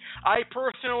 2015. I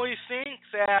personally think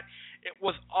that it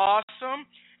was awesome,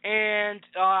 and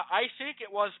I think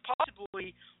it was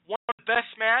possibly one of the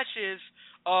best matches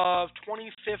of 2015.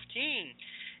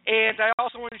 And I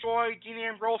also enjoyed Dean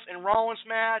Ambrose and Rollins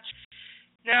match.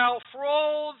 Now, for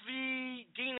all the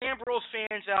Dean Ambrose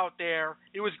fans out there,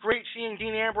 it was great seeing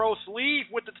Dean Ambrose leave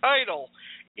with the title,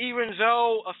 even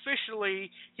though officially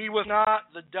he was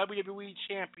not the WWE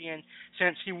champion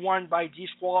since he won by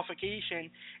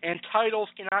disqualification, and titles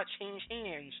cannot change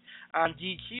hands on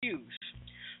DQs.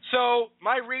 So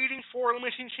my rating for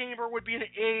Elimination Chamber would be an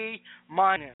A-.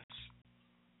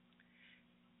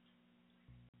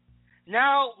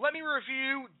 Now, let me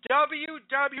review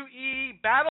WWE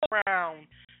Battleground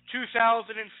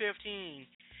 2015.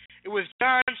 It was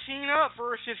John Cena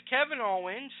versus Kevin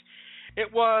Owens.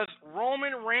 It was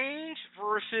Roman Reigns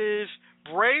versus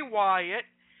Bray Wyatt.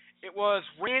 It was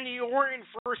Randy Orton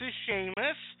versus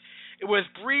Sheamus. It was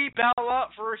Brie Bella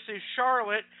versus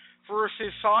Charlotte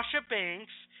versus Sasha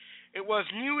Banks. It was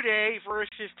New Day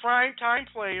versus Primetime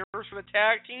Players for the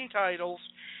tag team titles.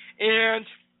 And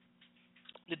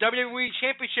the WWE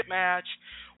Championship match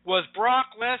was Brock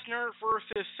Lesnar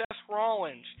versus Seth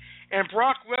Rollins. And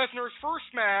Brock Lesnar's first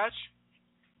match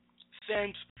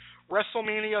since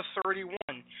WrestleMania 31.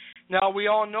 Now, we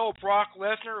all know Brock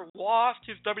Lesnar lost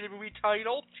his WWE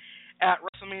title at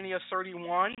WrestleMania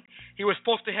 31. He was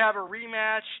supposed to have a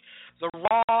rematch the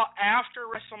Raw after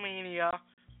WrestleMania,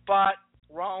 but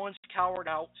Rollins cowered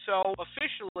out. So,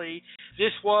 officially,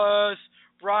 this was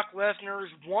Brock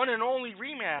Lesnar's one and only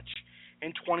rematch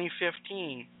in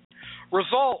 2015.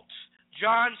 Results: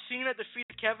 John Cena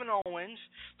defeated Kevin Owens.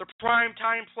 The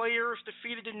Primetime Players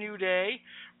defeated the New Day.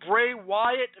 Bray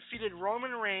Wyatt defeated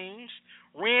Roman Reigns.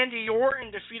 Randy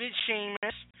Orton defeated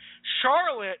Sheamus.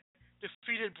 Charlotte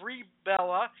defeated Brie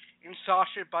Bella and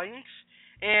Sasha Banks.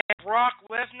 And Brock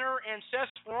Lesnar and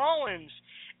Seth Rollins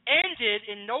ended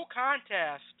in no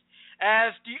contest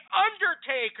as The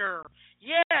Undertaker,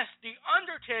 yes, The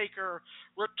Undertaker,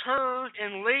 returned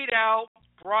and laid out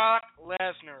Brock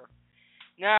Lesnar.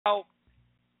 Now,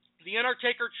 The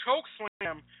Undertaker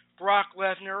chokeslammed Brock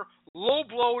Lesnar,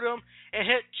 low-blowed him, and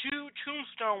hit 2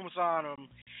 tombstones on him.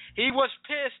 He was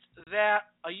pissed that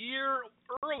a year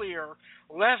earlier,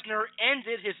 Lesnar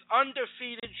ended his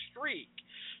undefeated streak.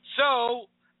 So,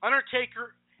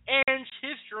 Undertaker ends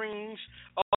his dreams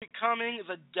of becoming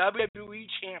the WWE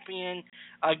Champion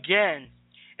again.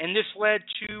 And this led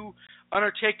to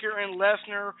Undertaker and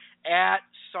Lesnar at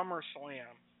SummerSlam.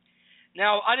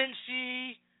 Now, I didn't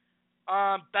see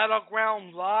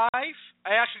Battleground live.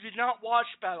 I actually did not watch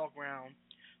Battleground,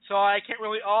 so I can't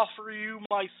really offer you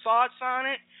my thoughts on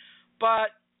it,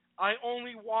 but I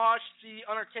only watched The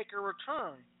Undertaker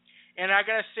return. And I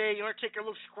gotta say, The Undertaker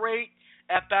looks great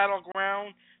at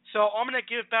Battleground, so I'm gonna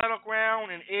give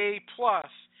Battleground an A+,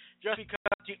 just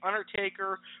because The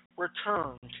Undertaker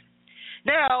returned.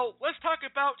 Now, let's talk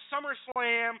about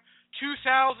SummerSlam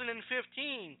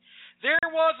 2015. There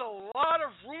was a lot of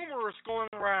rumors going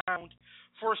around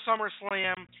for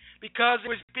SummerSlam because it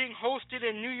was being hosted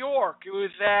in New York. It was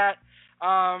at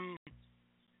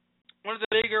one of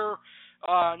the bigger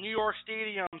New York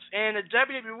stadiums, and the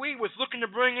WWE was looking to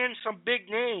bring in some big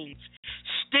names.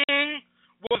 Sting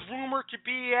was rumored to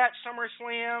be at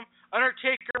SummerSlam.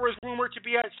 Undertaker was rumored to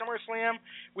be at SummerSlam,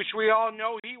 which we all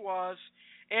know he was.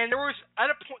 And there was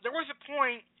a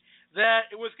point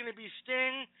that it was going to be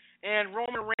Sting and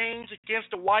Roman Reigns against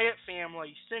the Wyatt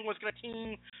family. Sting was going to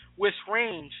team with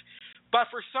Reigns. But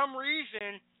for some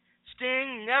reason,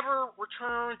 Sting never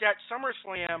returned at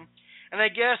SummerSlam, and I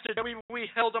guess the WWE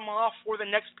held him off for the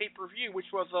next pay-per-view, which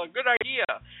was a good idea,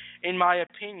 in my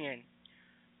opinion.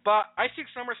 But I think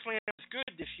SummerSlam is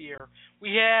good this year.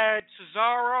 We had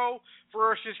Cesaro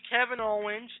versus Kevin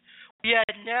Owens. We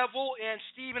had Neville and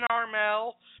Stephen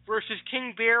Amell versus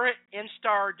King Barrett and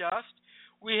Stardust.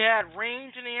 We had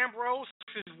Reigns and Ambrose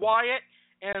versus Wyatt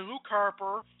and Luke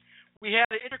Harper. We had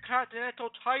an Intercontinental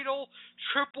title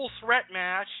triple threat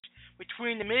match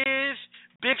between The Miz,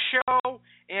 Big Show,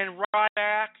 and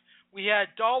Ryback. We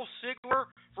had Dolph Ziggler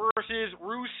versus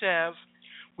Rusev.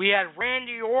 We had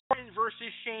Randy Orton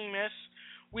versus Sheamus.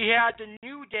 We had the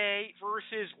New Day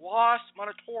versus Los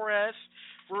Matadores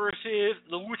versus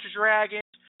the Lucha Dragons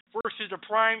versus the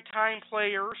Primetime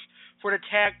Players for the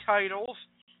tag titles.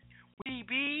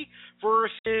 WB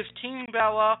versus Team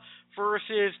Bella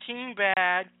versus Team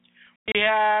Bad. We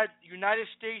had United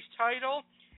States title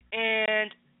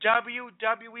and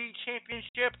WWE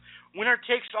Championship winner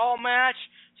takes all match,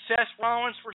 Seth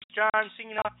Rollins versus John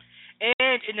Cena.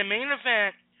 And in the main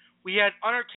event, we had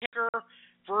Undertaker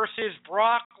versus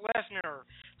Brock Lesnar,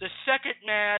 the second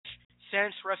match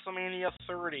since WrestleMania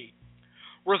 30.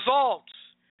 Results: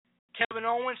 Kevin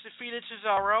Owens defeated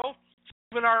Cesaro.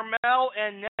 Stephen Amell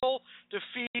and Neville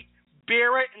defeat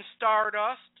Barrett and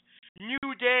Stardust.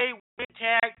 New Day win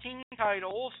tag team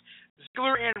titles.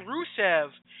 Ziggler and Rusev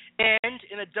end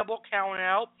in a double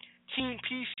countout. Team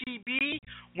PCB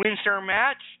wins their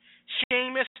match.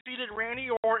 Sheamus defeated Randy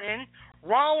Orton.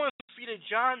 Rollins defeated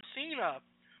John Cena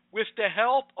with the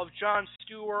help of Jon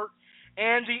Stewart.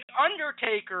 And The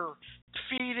Undertaker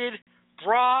defeated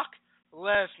Brock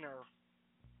Lesnar.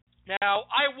 Now,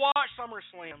 I watched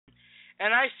SummerSlam,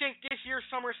 and I think this year's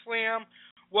SummerSlam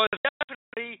was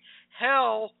definitely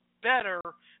hell better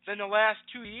than the last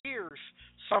 2 years'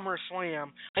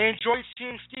 SummerSlam. I enjoyed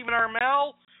seeing Stephen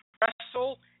Amell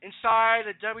wrestle inside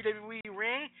a WWE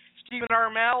ring. Stephen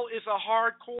Amell is a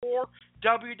hardcore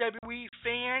WWE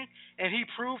fan, and he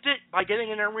proved it by getting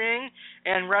in a ring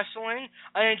and wrestling.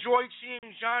 I enjoyed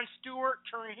seeing Jon Stewart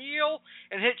turn heel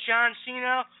and hit John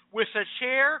Cena with a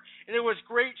chair, and it was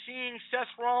great seeing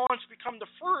Seth Rollins become the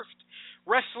first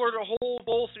wrestler to hold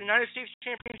both the United States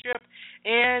Championship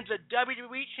and the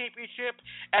WWE Championship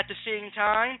at the same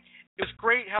time. It was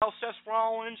great how Seth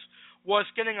Rollins was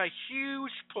getting a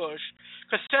huge push,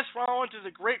 because Seth Rollins is a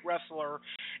great wrestler,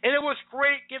 and it was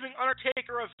great giving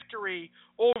Undertaker a victory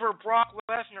over Brock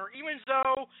Lesnar, even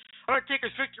though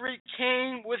Undertaker's victory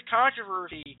came with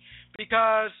controversy,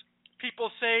 because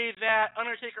people say that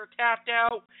Undertaker tapped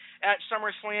out at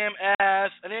SummerSlam,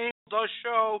 as an angle does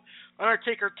show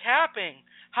Undertaker tapping.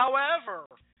 However,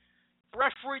 the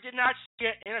referee did not see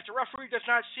it, and if the referee does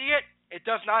not see it, it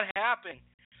does not happen.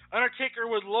 Undertaker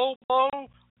would low blow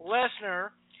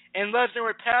Lesnar, and Lesnar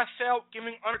would pass out,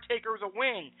 giving Undertaker the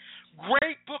win.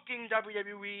 Great booking,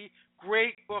 WWE.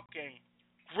 Great booking.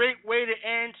 Great way to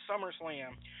end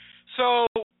SummerSlam. So,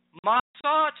 my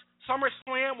thoughts,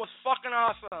 SummerSlam was fucking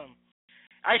awesome.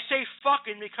 I say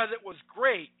fucking because it was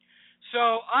great.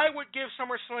 So, I would give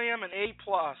SummerSlam an A+.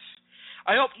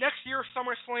 I hope next year's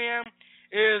SummerSlam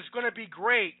is going to be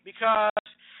great, because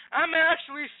I'm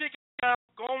actually thinking about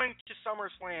going to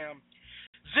SummerSlam.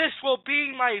 This will be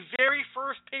my very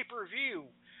first pay-per-view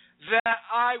that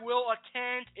I will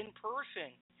attend in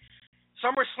person.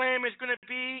 SummerSlam is going to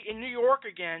be in New York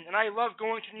again, and I love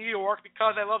going to New York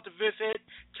because I love to visit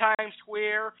Times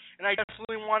Square, and I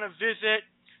definitely want to visit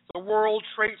the World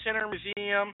Trade Center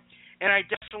Museum, and I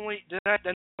definitely the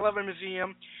 9/11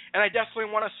 Museum, and I definitely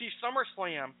want to see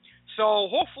SummerSlam. So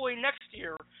hopefully next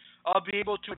year I'll be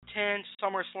able to attend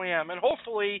SummerSlam, and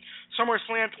hopefully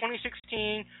SummerSlam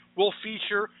 2016 will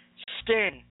feature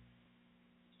Sting.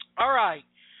 All right,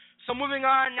 so moving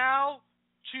on now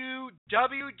to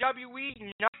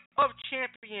WWE Night of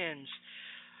Champions.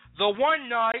 The one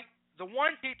night, the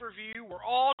one pay-per-view where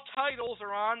all titles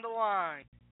are on the line.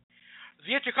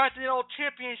 The Intercontinental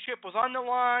Championship was on the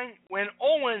line when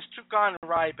Owens took on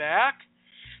Ryback.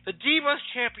 The Divas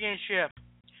Championship,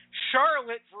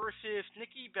 Charlotte versus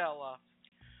Nikki Bella.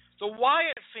 The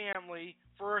Wyatt family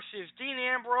versus Dean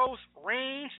Ambrose,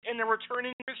 Reigns, and the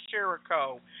returning Chris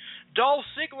Jericho. Dolph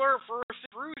Ziggler versus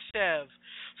Rusev.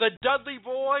 The Dudley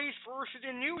Boys versus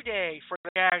the New Day for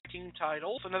the tag team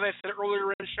titles. And as I said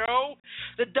earlier in the show,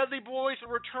 the Dudley Boys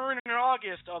will return in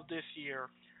August of this year.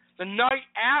 The night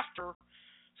after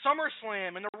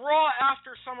SummerSlam, and the Raw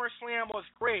after SummerSlam was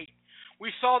great. We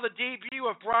saw the debut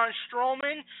of Braun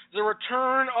Strowman, the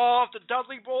return of the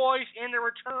Dudley Boys, and the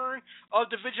return of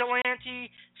the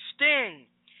Vigilante Sting.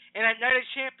 And at Night of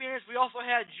Champions, we also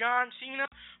had John Cena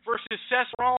versus Seth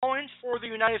Rollins for the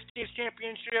United States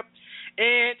Championship.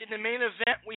 And in the main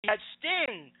event, we had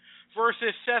Sting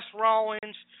versus Seth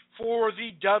Rollins for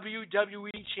the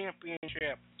WWE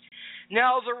Championship.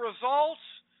 Now, the results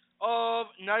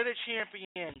of Night of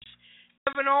Champions.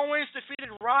 Kevin Owens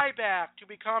defeated Ryback to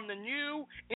become the new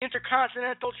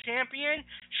Intercontinental Champion.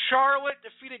 Charlotte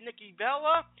defeated Nikki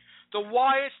Bella. The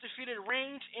Wyatts defeated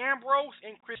Reigns, Ambrose,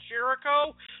 and Chris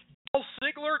Jericho. Dolph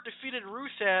Ziggler defeated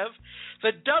Rusev.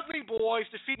 The Dudley Boys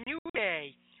defeat New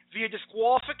Day via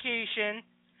disqualification.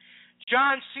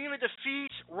 John Cena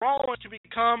defeats Rollins to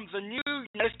become the new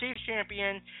United States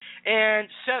Champion. And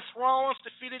Seth Rollins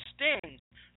defeated Sting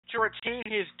to retain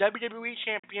his WWE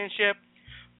Championship.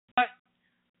 But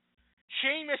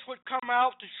Sheamus would come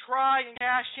out to try and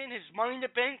cash in his Money in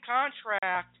the Bank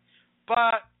contract,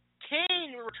 but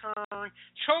Kane would return,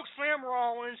 chokeslam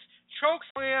Rollins,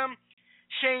 chokeslam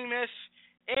Sheamus,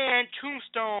 and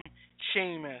tombstone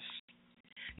Sheamus.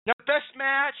 Now, the best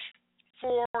match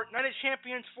for Night of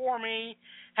Champions for me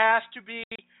has to be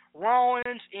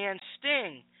Rollins and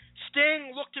Sting.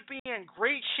 Sting looked to be in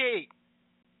great shape.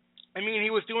 I mean,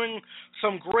 he was doing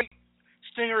some great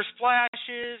Stinger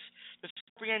splashes, the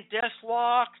Scorpion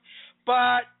Deathlock,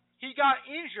 but he got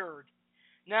injured.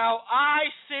 Now, I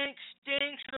think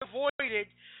Sting should have avoided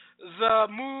the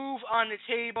move on the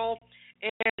table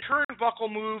and the turnbuckle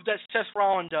move that Seth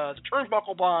Rollins does, the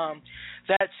turnbuckle bomb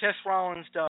that Seth Rollins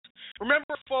does.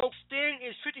 Remember, folks, Sting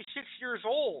is 56 years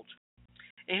old,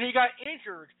 and he got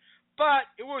injured, but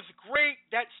it was great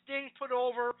that Sting put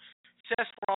over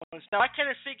Seth Rollins. Now, I kind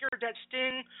of figured that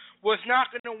Sting was not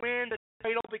going to win the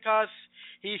title because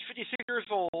he's 56 years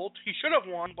old. He should have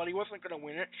won, but he wasn't going to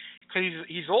win it because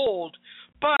he's old.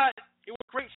 But it was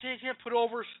great seeing him put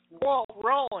over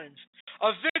Rollins.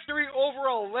 A victory over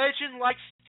a legend like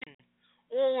Sting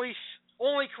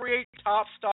only creates top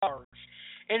stars.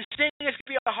 And Sting is going to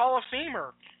be a Hall of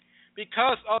Famer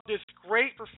because of this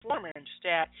great performance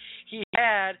that he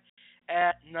had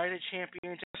at United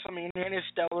Champions in WrestleMania in his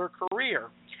stellar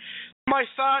career. My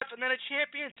thoughts on Night of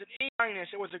Champions at A-.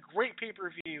 It was a great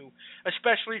pay-per-view,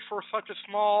 especially for such a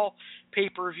small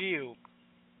pay-per-view.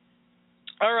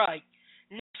 All right.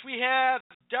 Next we have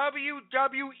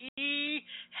WWE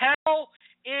Hell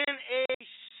in a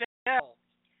Cell.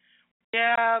 We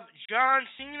have John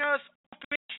Cena's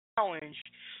open challenge,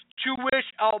 to which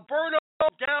Alberto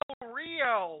Del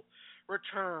Rio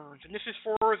returns, and this is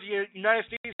for the United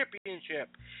States Championship.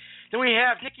 Then we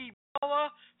have Nikki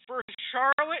Bella versus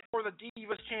Charlotte for the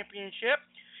Divas Championship.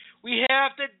 We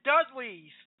have the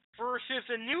Dudleys versus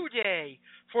the New Day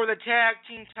for the Tag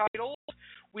Team titles.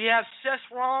 We have Seth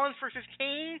Rollins versus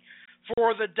Kane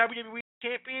for the WWE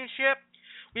Championship.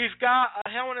 We've got a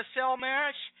Hell in a Cell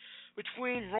match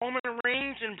between Roman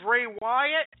Reigns and Bray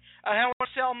Wyatt. A Hell in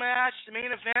a Cell match, the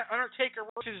main event, Undertaker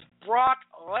versus Brock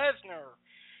Lesnar,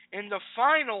 in the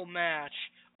final match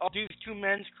of these two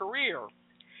men's career.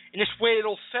 In this way,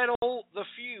 it'll settle the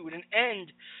feud and end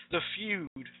the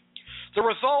feud. The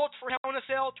results for Hell in a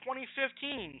Cell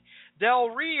 2015.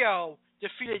 Del Rio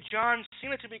defeated John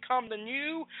Cena to become the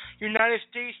new United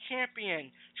States Champion.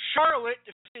 Charlotte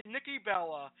defeated Nikki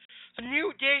Bella. The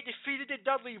New Day defeated the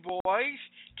Dudley Boys.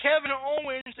 Kevin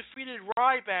Owens defeated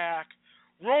Ryback.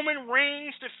 Roman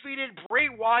Reigns defeated Bray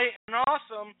Wyatt in an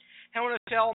awesome Hell in a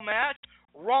Cell match.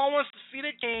 Rollins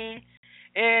defeated Kane.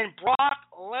 And Brock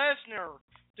Lesnar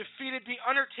defeated The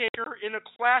Undertaker in a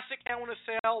classic Hell in a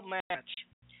Cell match.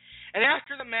 And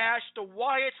after the match, the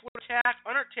Wyatts would attack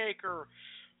Undertaker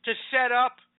to set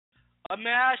up a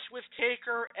match with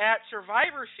Taker at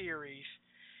Survivor Series.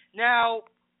 Now,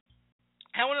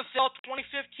 Hell in a Cell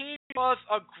 2015 was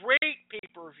a great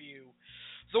pay-per-view.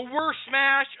 The worst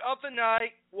match of the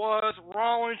night was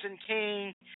Rollins and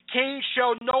Kane. Kane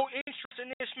showed no interest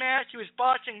in this match. He was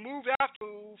botching move after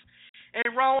move, and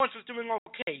Rollins was doing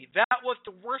okay. That was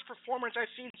the worst performance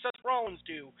I've seen Seth Rollins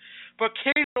do. But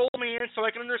Kane rolled me in, so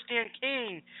I can understand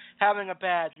Kane having a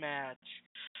bad match.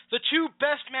 The two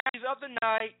best matches of the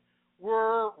night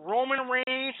were Roman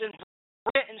Reigns and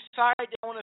Bray inside the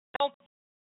Hell in a Cell,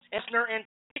 Lesnar and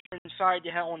Taker inside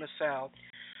the Hell in a Cell.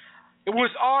 It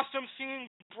was awesome seeing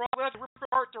Brock Lesnar rip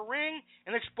apart the ring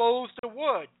and expose the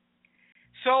wood.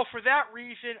 So for that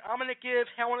reason, I'm going to give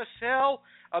Hell in a Cell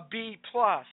a B+.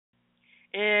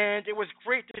 And it was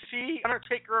great to see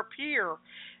Undertaker appear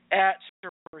at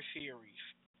Survivor Series.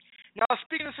 Now,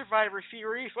 speaking of Survivor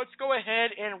Series, let's go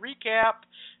ahead and recap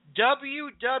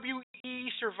WWE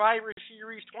Survivor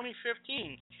Series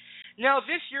 2015. Now,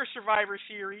 this year's Survivor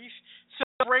Series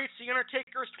celebrates The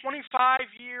Undertaker's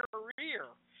 25-year career.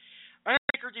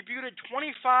 Undertaker debuted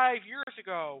 25 years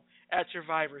ago at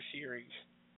Survivor Series.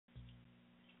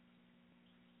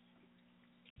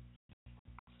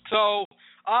 So,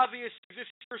 obviously, this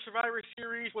year's Survivor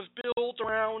Series was built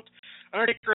around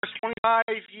Undertaker's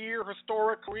 25-year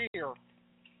historic career.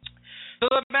 So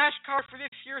the match card for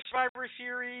this year's Survivor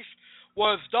Series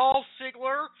was Dolph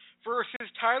Ziggler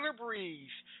versus Tyler Breeze,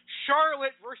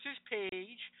 Charlotte versus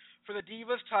Paige for the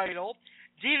Divas title,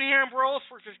 Dean Ambrose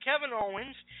versus Kevin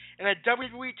Owens in the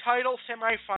WWE title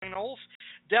semifinals,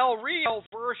 Del Rio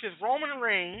versus Roman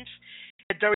Reigns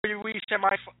in the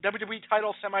WWE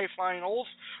title semifinals,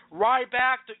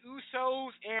 Ryback, the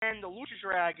Usos, and the Lucha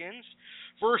Dragons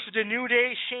versus the New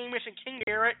Day, Sheamus, and King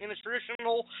Barrett in a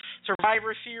traditional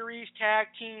Survivor Series tag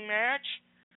team match.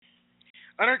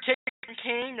 Undertaker and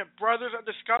Kane, the Brothers of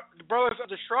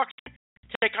Destruction,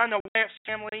 take on the Wyatt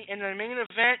family in the main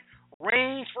event,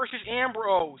 Reigns versus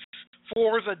Ambrose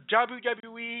for the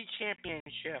WWE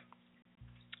Championship.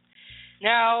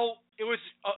 Now, it was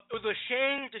a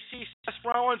shame to see Seth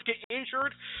Rollins get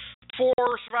injured for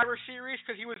Survivor Series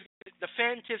because he was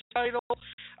defending his title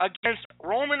against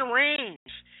Roman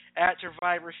Reigns at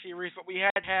Survivor Series, but we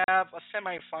had to have a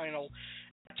semifinal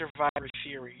at Survivor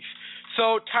Series.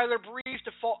 So Tyler Breeze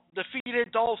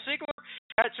defeated Dolph Ziggler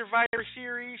at Survivor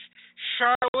Series.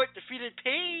 Charlotte defeated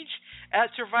Paige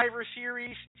at Survivor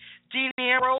Series. Dean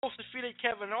Ambrose defeated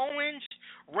Kevin Owens.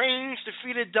 Reigns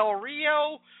defeated Del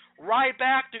Rio.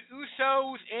 Ryback, the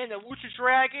Usos, and the Lucha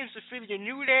Dragons defeated the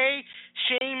New Day,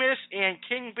 Sheamus, and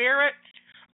King Barrett.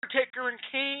 Undertaker and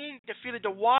Kane defeated the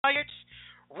Wyatts.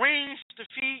 Reigns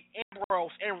defeat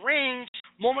Ambrose, and Reigns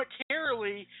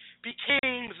momentarily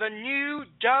became the new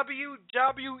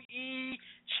WWE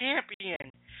Champion.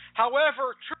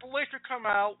 However, Triple H would come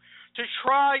out to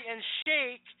try and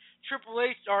shake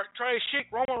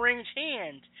Roman Reigns'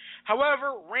 hand.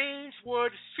 However, Reigns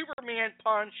would Superman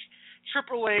punch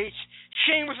Triple H.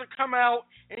 Sheamus would come out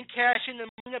and cash in the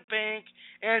Money in the Bank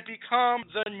and become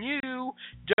the new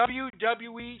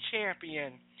WWE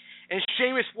Champion. and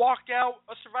Sheamus walked out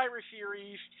of Survivor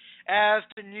Series as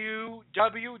the new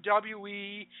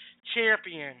WWE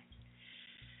Champion.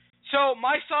 So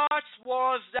my thoughts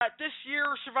was that this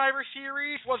year's Survivor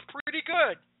Series was pretty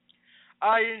good.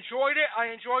 I enjoyed it.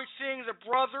 I enjoyed seeing the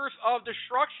Brothers of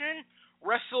Destruction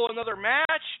wrestle another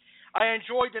match. I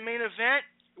enjoyed the main event.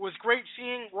 It was great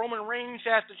seeing Roman Reigns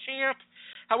as the champ.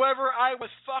 However, I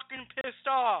was fucking pissed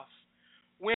off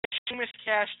when Sheamus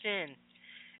cashed in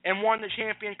and won the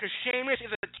champion, because Sheamus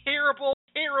is a terrible,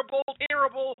 terrible,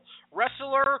 terrible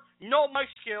wrestler. No mic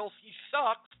skills. He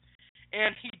sucks,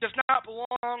 and he does not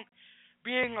belong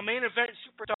being a main event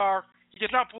superstar. He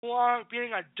does not belong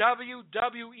being a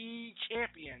WWE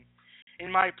champion,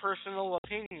 in my personal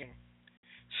opinion.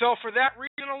 So for that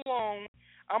reason alone,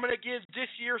 I'm going to give this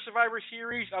year's Survivor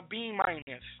Series a B-.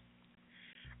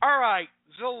 Alright,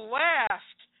 the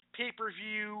last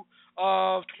pay-per-view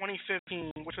of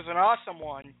 2015, which was an awesome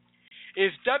one,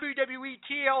 is WWE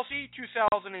TLC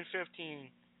 2015.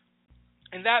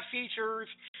 And that features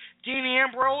Dean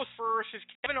Ambrose versus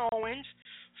Kevin Owens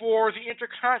for the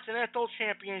Intercontinental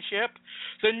Championship,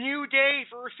 The New Day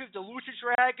versus the Lucha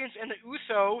Dragons and the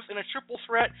Usos in a triple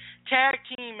threat tag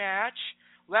team match,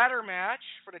 ladder match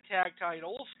for the tag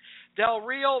titles, Del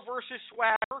Rio versus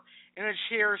Swagger in a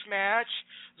chairs match,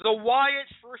 the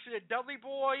Wyatts versus the Dudley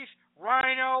Boys,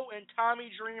 Rhino and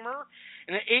Tommy Dreamer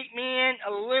in an 8-man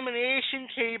elimination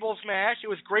tables match. It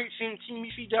was great seeing Team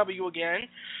ECW again.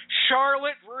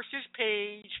 Charlotte versus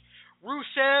Paige,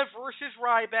 Rusev versus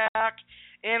Ryback,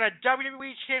 and a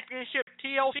WWE Championship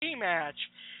TLC match,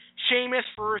 Sheamus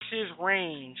versus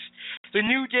Reigns. The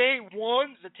New Day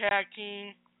won the tag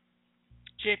team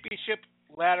championship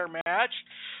ladder match,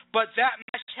 but that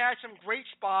match had some great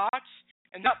spots,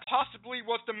 and that possibly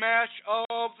was the match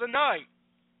of the night.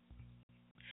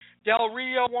 Del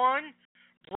Rio won,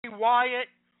 Bray Wyatt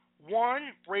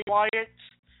won, Bray Wyatt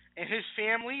and his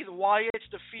family, the Wyatts,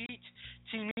 defeat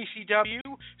Team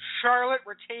ECW. Charlotte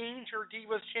retained her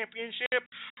Divas Championship.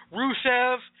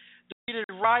 Rusev defeated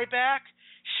Ryback.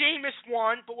 Sheamus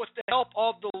won, but with the help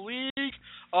of the League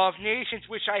of Nations,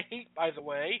 which I hate, by the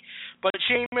way. But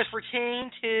Sheamus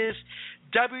retained his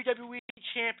WWE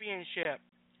Championship.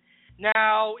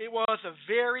 Now, it was a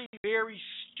very, very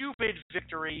stupid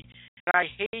victory, and I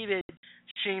hated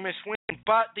Sheamus winning.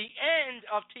 But the end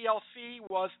of TLC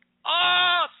was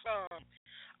awesome.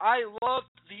 I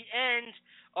loved the end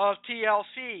of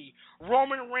TLC.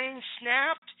 Roman Reigns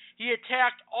snapped. He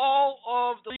attacked all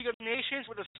of the League of Nations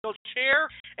with a steel chair,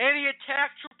 and he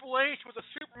attacked Triple H with a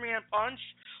Superman punch,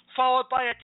 followed by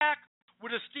an attack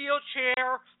with a steel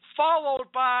chair, followed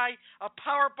by a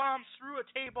powerbomb through a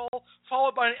table,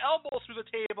 followed by an elbow through the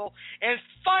table, and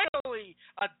finally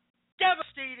a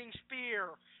devastating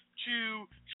spear to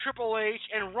Triple H,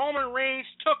 and Roman Reigns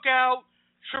took out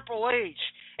Triple H,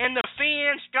 and the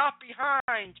fans got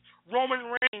behind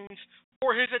Roman Reigns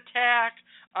for his attack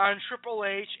on Triple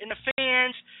H, and the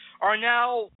fans are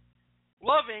now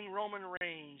loving Roman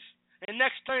Reigns. And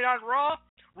next night on Raw,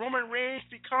 Roman Reigns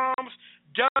becomes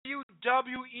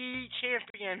WWE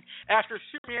Champion after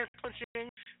Superman punching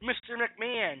Mr.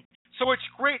 McMahon. So it's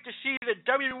great to see the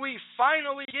WWE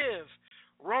finally give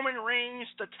Roman Reigns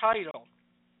the title.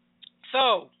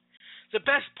 So, the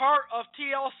best part of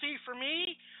TLC for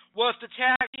me was the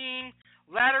tag team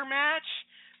ladder match,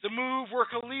 the move where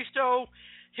Kalisto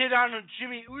hit on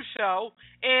Jimmy Uso,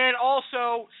 and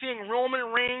also seeing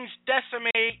Roman Reigns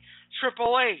decimate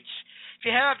Triple H. If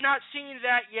you have not seen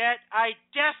that yet, I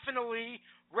definitely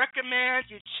recommend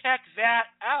you check that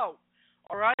out,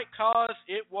 alright, because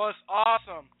it was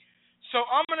awesome. So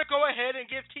I'm going to go ahead and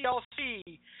give TLC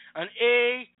an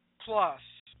A+.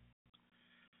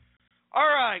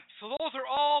 Alright, so those are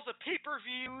all the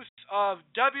pay-per-views of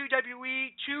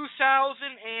WWE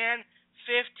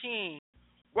 2015.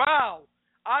 Wow,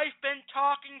 I've been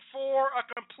talking for a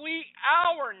complete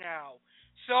hour now.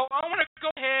 So I'm going to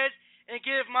go ahead and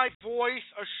give my voice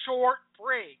a short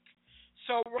break.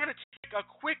 So we're going to take a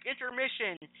quick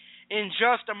intermission in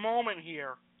just a moment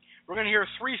here. We're going to hear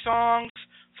 3 songs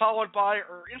followed by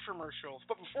our infomercials.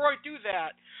 But before I do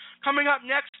that, coming up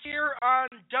next here on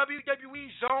WWE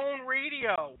Zone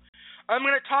Radio, I'm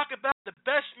going to talk about the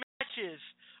best matches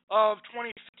of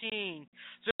 2015,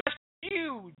 the best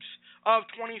feuds of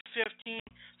 2015,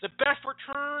 the best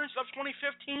returns of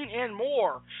 2015, and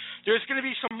more. There's going to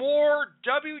be some more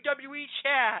WWE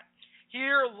chat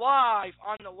here live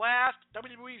on the last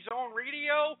WWE Zone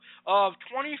Radio of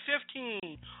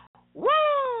 2015.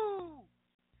 Woo!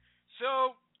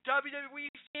 So, WWE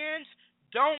fans,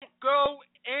 don't go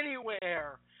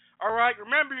anywhere. Alright,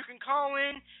 remember you can call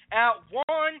in at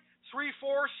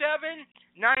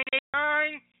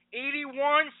 1-347-989-8815.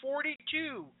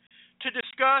 to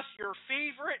discuss your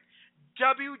favorite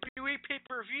WWE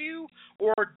pay-per-view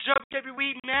or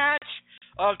WWE match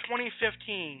of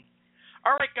 2015.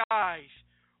 Alright guys,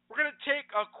 we're going to take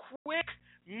a quick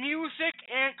music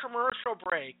and commercial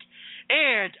break.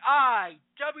 And I,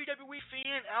 WWE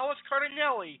Fan Alex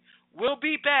Cardinale, will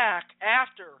be back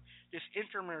after this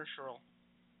intermission.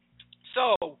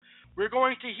 So, we're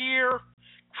going to hear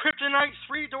Kryptonite's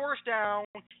Three Doors Down,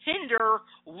 Hinder,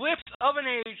 Lips of an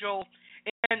Angel,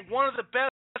 and one of the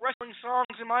best wrestling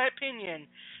songs, in my opinion,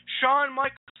 Shawn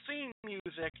Michaels' theme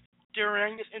music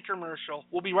during this intermission.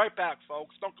 We'll be right back,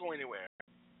 folks. Don't go anywhere.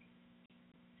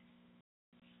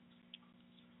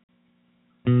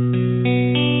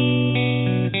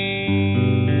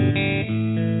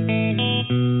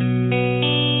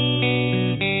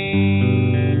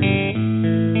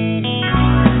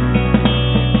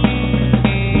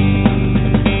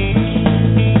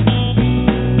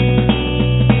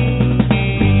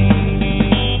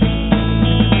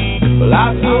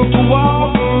 I took a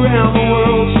walk around the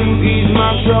world to ease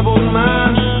my troubled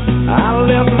mind. I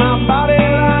left my body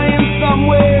lying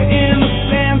somewhere in the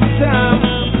sands of time.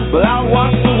 But I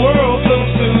watched the world float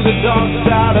to the dark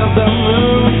side of the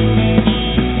moon.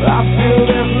 I feel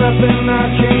there's nothing I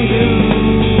can do.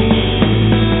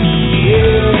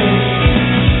 Yeah.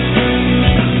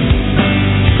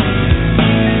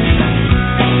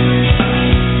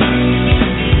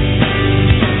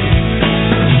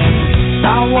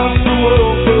 I watched the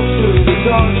world float to the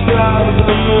dark side of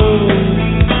the moon.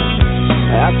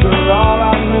 After all,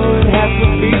 I knew it had to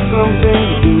be something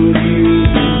to do with you.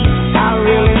 I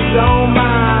really don't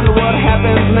mind what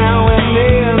happens now and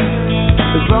then,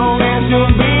 as long as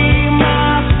you'll be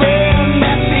my friend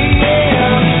at the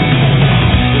end.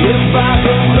 If I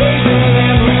go crazy,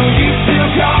 then will you still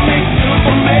call me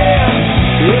Superman?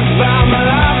 If I'm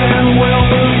alive and well,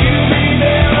 will you be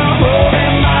there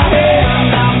holding my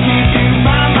hand? I'll keep you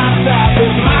by my side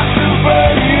with my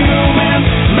superhuman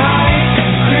might,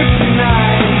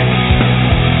 kryptonite.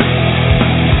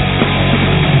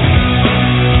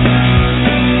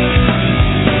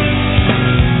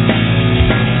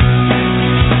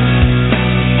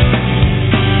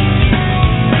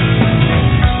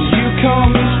 You call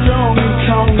me strong, you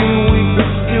call me weak, but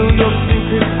still your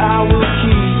secrets I will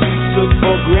keep. Took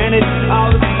for granted all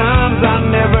the times I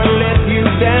never let you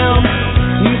down.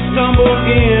 You stumbled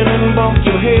in and bumped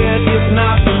your head. If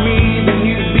not for me, then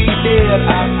you'd be dead.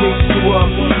 I picked you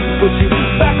up, put you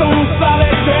back on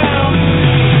solid ground.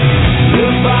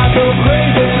 If I go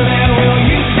crazy, then will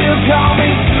you still call me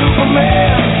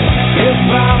Superman? If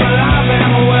I'm alive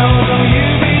and well, will you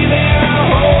be there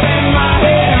holding my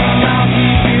hand? I'll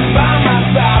keep you by my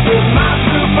side with my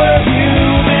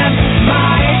superhuman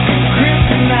might,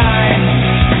 kryptonite.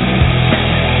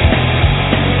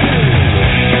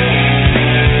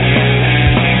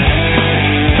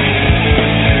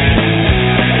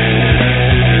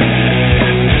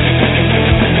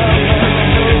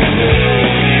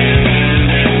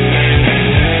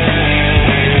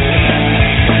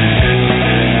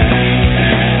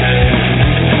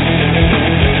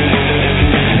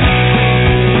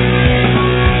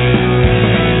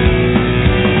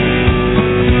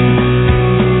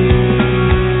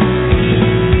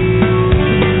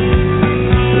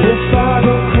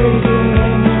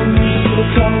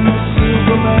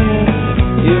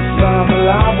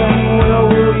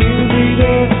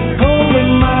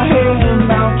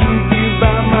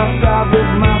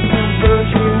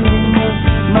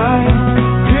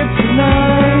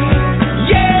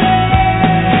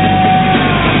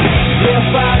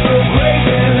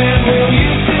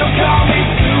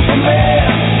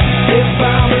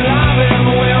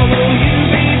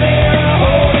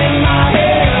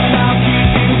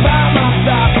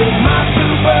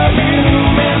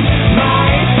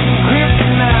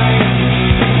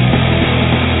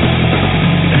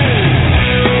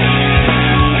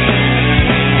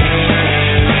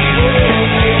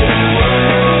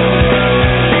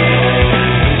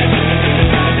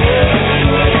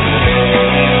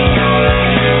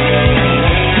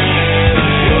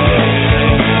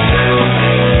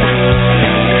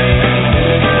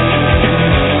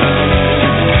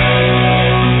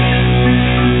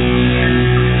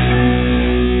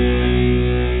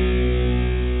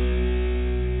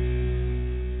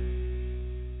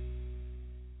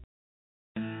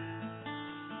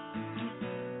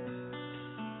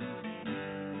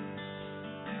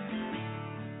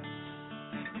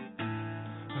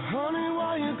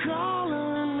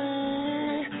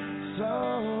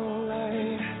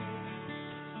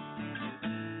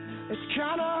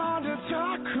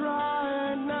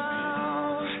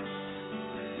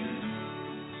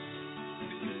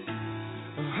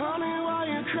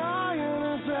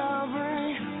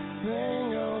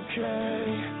 okay.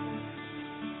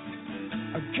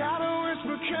 I gotta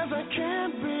whisper 'cause I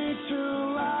can't be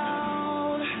too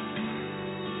loud.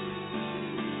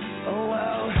 Oh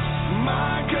well,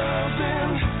 my girl's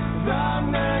in the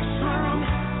next room.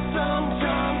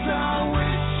 Sometimes I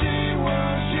wish she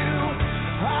was you.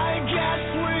 I guess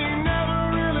we never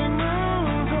really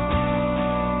moved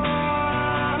on.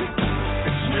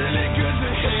 It's really good to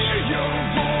hear your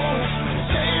voice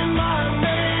saying my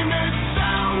name. It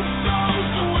sounds so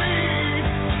sweet,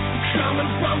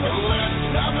 coming from the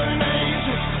lips of an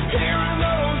angel. Hearing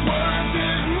those words,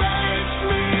 it makes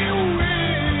me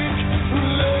weak.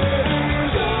 Letting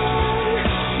go,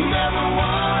 never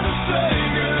want to say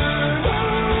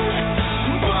goodbye,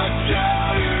 but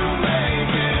girl, you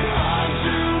make it hard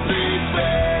to be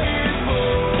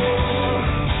faithful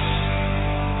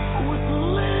with the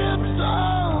lips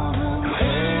of an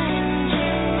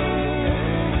angel.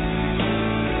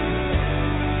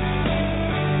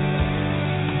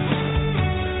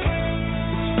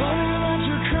 It's funny that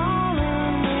you're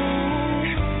calling me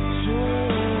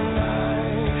tonight,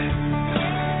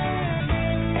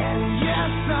 and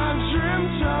yes, I've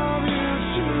dreamt of you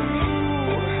too.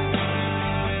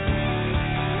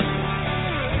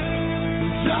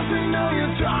 Does he know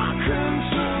you're talking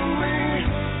to me?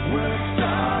 Will it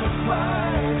start a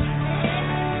fight?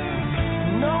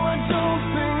 No, I don't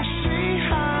think she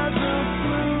has a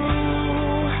clue.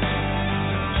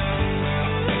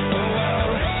 Well,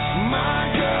 my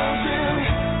girl's in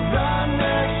the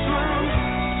next room.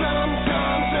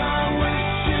 Sometimes I wish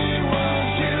she was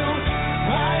you.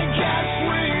 I guess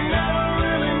we never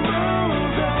really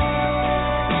moved on.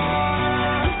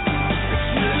 It's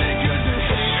really good to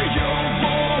hear your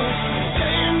voice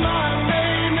saying my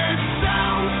name. It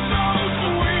sounds so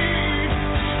sweet,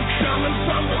 coming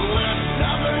from the lips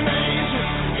of an angel.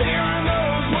 Hearing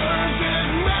those words, it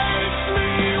makes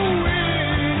me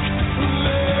weak.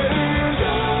 Letting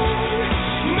go,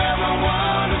 never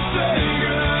want to say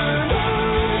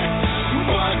goodbye,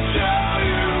 but girl,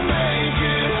 you make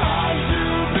it hard to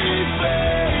be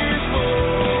faithful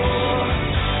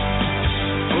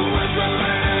with the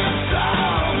lips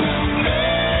of an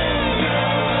angel.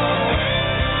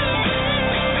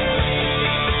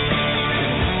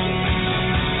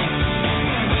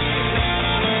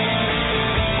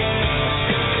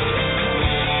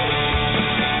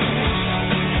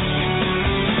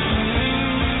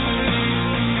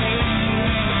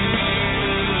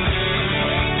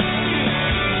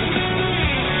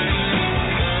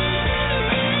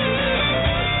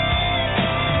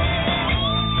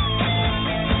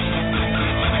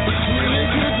 It's really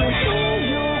good to hear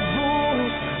your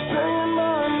voice saying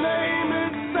my name.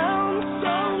 It sounds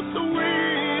so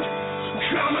sweet,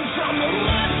 coming from the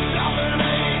lips of an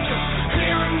angel.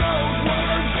 Hearing those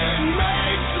words, it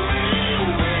makes me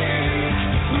weak.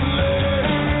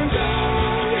 Letting go,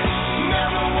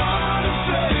 never want to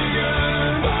say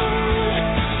goodbye,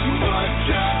 but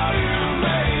girl, you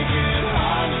make it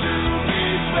hard to be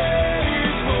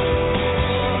faithful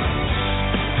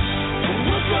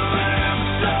with the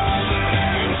lips of an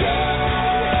angel.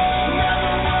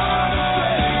 Never want to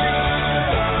say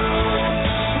goodbye,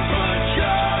 but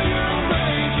girl, you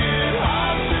make it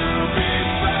hard to be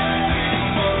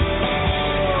faithful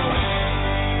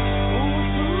with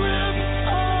the lips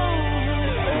of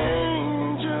an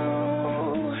angel.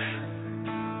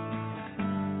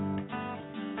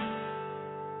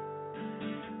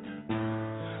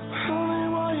 Honey,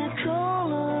 why you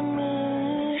calling me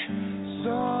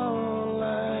so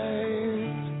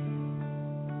late?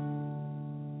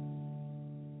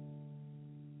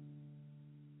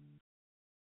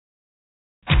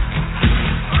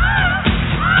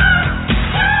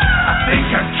 I think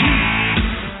I'm cute.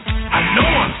 I know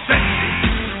I'm sexy.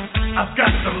 I've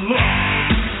got the look,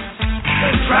 the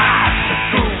drive, the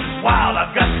goes wild.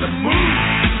 I've got the moves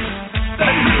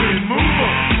that really move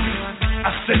 'em.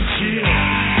 I said chill,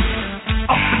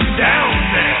 up and down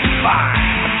there, fine.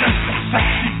 I'm just a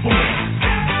sexy boy.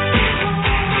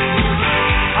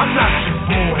 I'm not your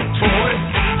boy toy.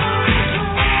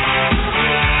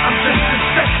 I'm just a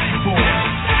sexy boy.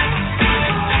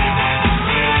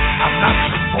 I'm not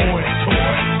your boy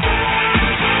toy.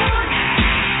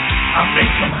 I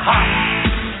make them hot.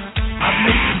 I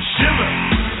make them shiver.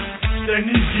 Their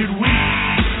knees get weak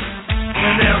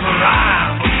whenever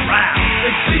I'm around.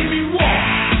 They see me walk.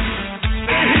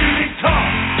 They hear me talk.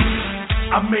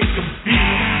 I make them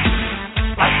feel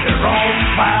like they're on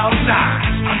cloud nine.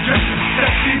 I'm just a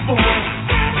sexy boy.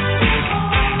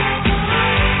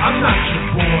 I'm not your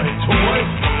boy toy.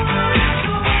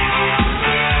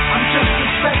 I'm just a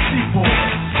sexy boy.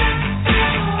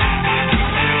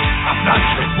 I'm not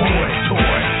your boy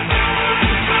toy.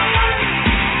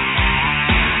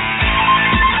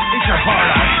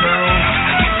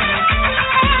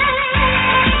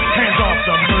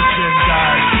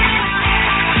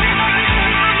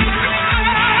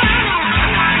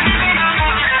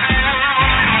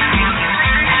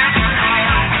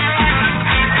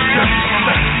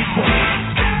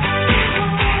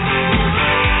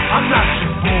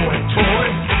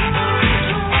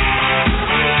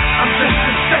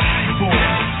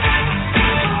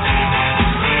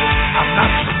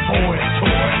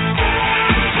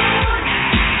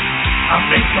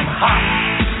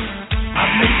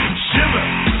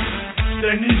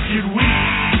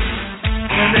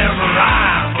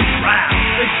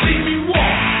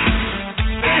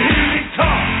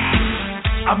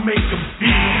 I make them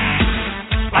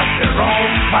feel like they're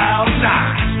on cloud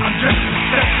nine. I'm just a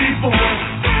sexy boy.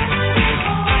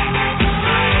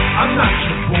 I'm not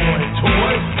your boy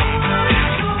toy.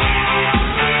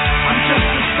 I'm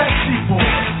just a sexy boy.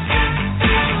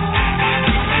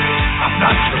 I'm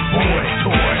not your boy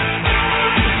toy.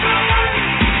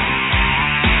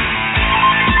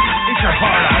 It's your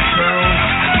hard-eyed girl.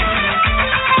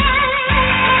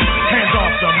 Hands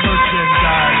off the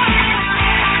merchandise.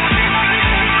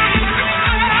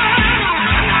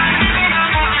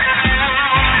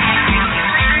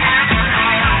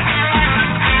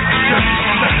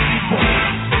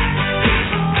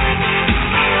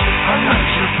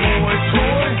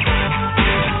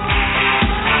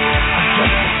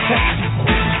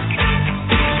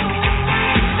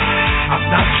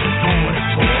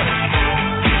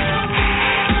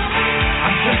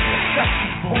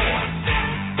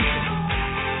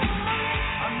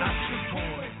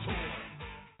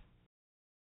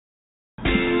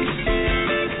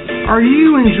 Are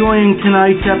you enjoying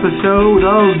tonight's episode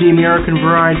of the American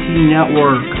Variety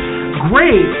Network?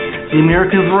 Great! The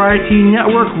American Variety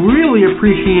Network really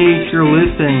appreciates your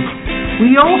listening.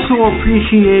 We also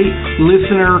appreciate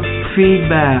listener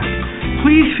feedback.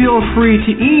 Please feel free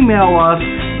to email us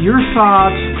your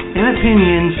thoughts and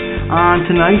opinions on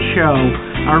tonight's show.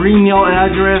 Our email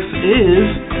address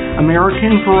is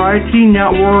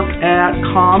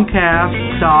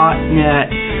AmericanVarietyNetwork@Comcast.net.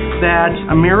 That's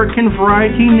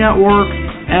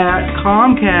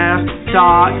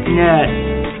AmericanVariety.Network@Comcast.net.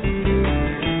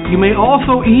 You may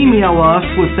also email us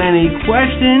with any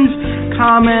questions,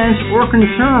 comments, or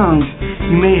concerns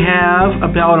you may have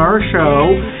about our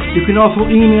show. You can also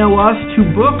email us to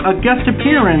book a guest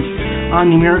appearance on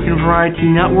the American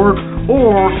Variety Network,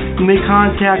 or you may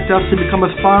contact us to become a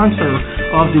sponsor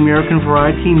of the American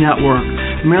Variety Network.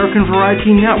 American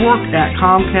Variety Network at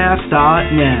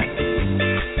Comcast.net.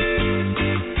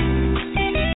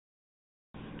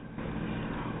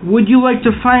 Would you like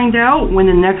to find out when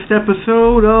the next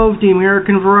episode of the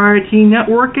American Variety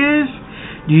Network is?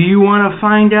 Do you want to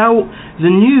find out the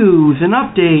news and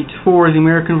updates for the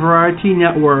American Variety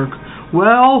Network?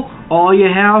 Well, all you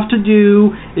have to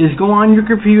do is go on your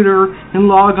computer and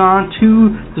log on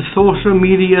to the social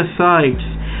media sites.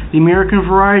 The American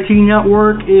Variety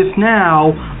Network is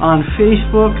now on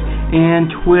Facebook and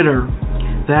Twitter.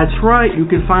 That's right, you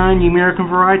can find the American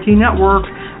Variety Network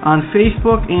on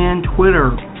Facebook and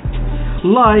Twitter.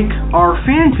 Like our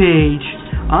fan page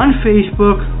on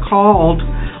Facebook called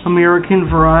American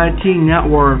Variety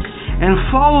Network, and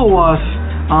follow us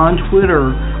on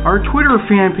Twitter. Our Twitter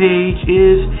fan page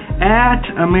is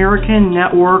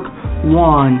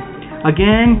 @AmericanNetwork1.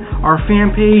 Again, our fan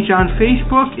page on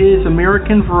Facebook is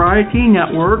American Variety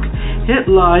Network. Hit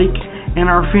like, and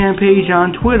our fan page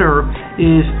on Twitter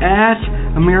is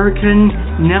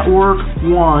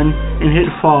 @AmericanNetwork1, and hit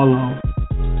follow.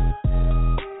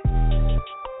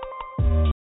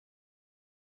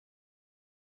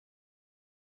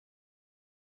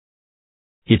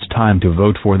 It's time to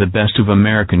vote for the Best of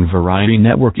American Variety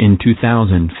Network in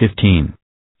 2015.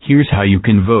 Here's how you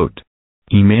can vote.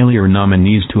 Email your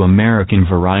nominees to American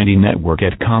Variety Network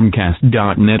at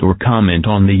Comcast.net or comment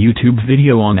on the YouTube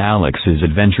video on Alex's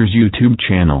Adventures YouTube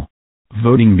channel.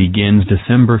 Voting begins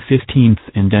December 15th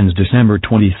and ends December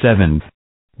 27th.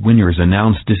 Winners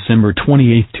announced December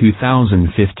 28th,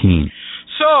 2015.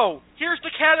 So, here's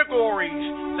the categories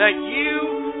that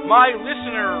you, my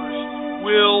listeners,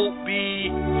 will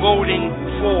be voting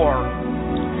for.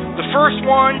 The first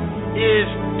one is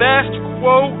Best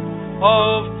Quote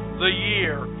of the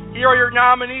Year. Here are your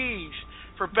nominees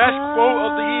for Best Quote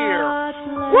of the Year.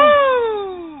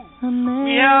 Woo!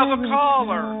 We have a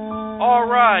caller. All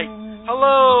right.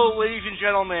 Hello, ladies and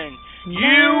gentlemen.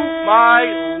 You, my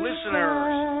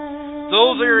listeners.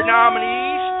 Those are your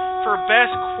nominees for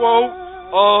Best Quote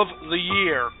of the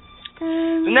Year.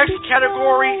 The next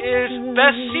category is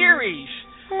Best Series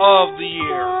of the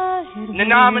Year. The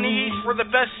nominees for the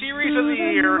Best Series of the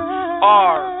Year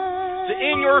are the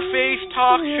In Your Face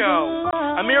Talk Show,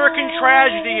 American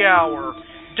Tragedy Hour,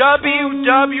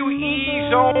 WWE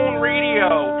Zone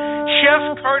Radio,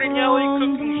 Chef Cardinale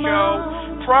Cooking Show,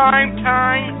 Prime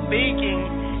Time Baking,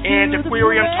 and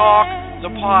Aquarium Talk, the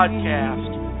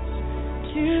podcast.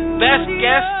 Best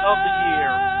Guest of the Year.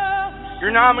 Your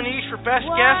nominees for Best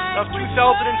Guest of 2015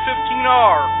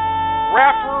 are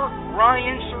rapper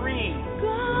Ryan Serene,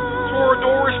 Four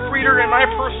Doors Breeder and my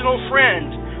personal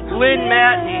friend, Lynn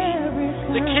Matney,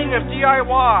 the King of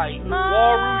DIY,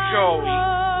 Waru Joey,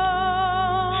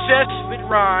 Seth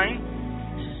Vidrine,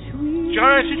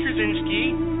 Jonathan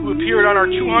Straczynski, who appeared on our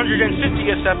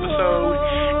 250th episode,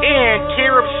 and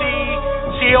Caleb C.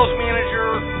 sales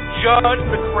manager, Judd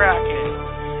McCracken.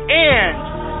 And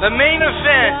the main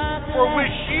event for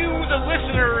which you, the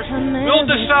listeners, will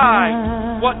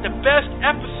decide what the best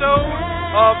episode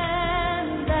of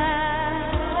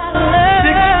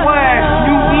Six Flags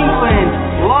New England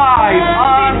live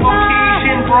on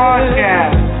location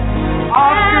broadcast.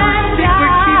 Oscar's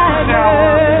Secret Secret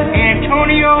Hour,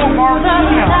 Antonio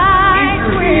Martina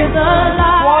interview.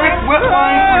 Aquatic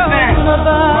Wetline presents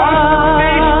Monster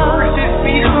Fish versus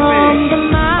Beast Fish.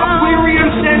 Aquarium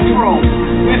Central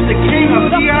with the king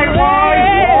of DIY,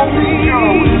 Walter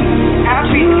Jones.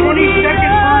 Happy 22nd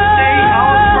birthday,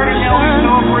 Alex Cardinale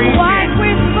celebration.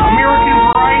 American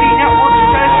Variety Network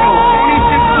special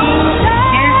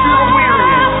 2015 Cancer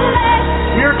Awareness.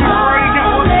 American Variety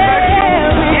Network special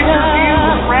interview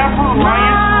with rapper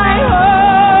Ryan Street.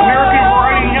 American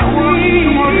Variety Network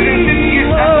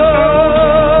 250th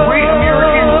episode, Great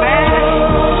American Bash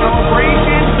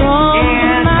celebration,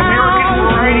 and American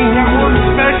Variety Network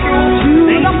special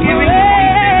Thanksgiving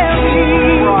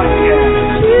 2015 broadcast.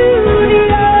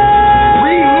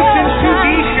 Re-listen to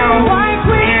these shows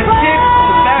and pick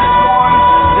the best one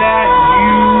that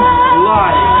you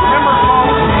like. Remember,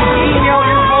 folks, email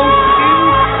your host to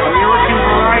American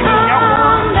Variety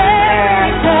Network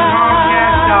at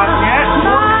Comcast.net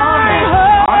or comment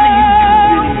on the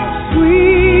YouTube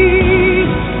video.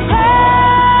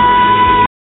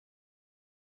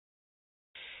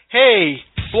 Hey,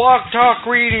 Blog Talk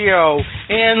Radio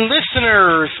and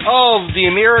listeners of the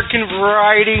American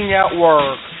Variety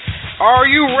Network. Are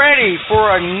you ready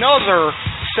for another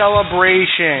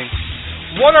celebration?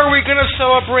 What are we going to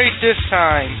celebrate this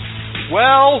time?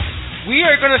 Well, we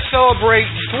are going to celebrate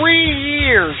 3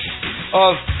 years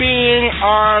of being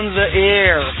on the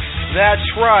air. That's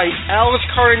right, Alex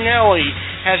Cardinale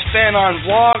has been on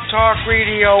Blog Talk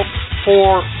Radio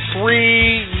for 3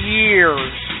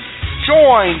 years.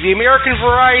 Join the American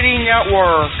Variety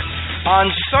Network on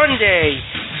Sunday,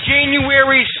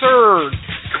 January 3rd,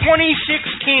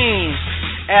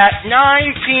 2016 at 9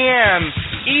 p.m.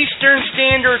 Eastern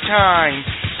Standard Time,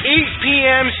 8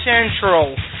 p.m.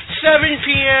 Central, 7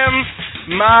 p.m.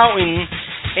 Mountain,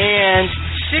 and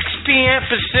 6 p.m.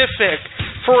 Pacific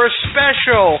for a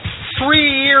special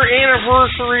 3-year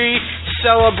anniversary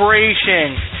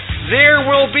celebration. There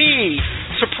will be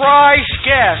surprise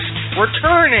guests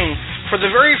returning for the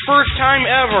very first time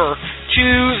ever to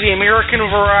the American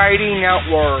Variety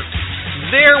Network.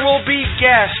 There will be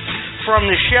guests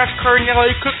from the Chef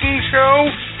Cardinale Cooking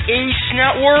Show, Ace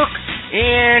Network,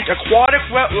 and Aquatic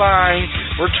Wetline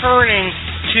returning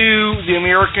to the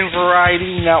American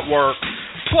Variety Network.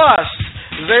 Plus,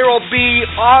 there will be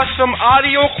awesome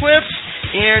audio clips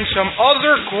and some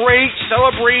other great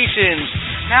celebrations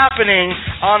happening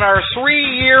on our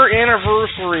 3-year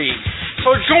anniversary.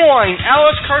 So join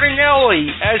Alex Cardinale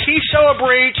as he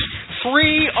celebrates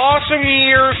 3 awesome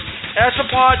years as a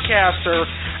podcaster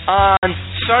on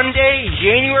Sunday,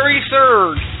 January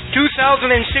 3rd,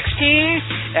 2016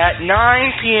 at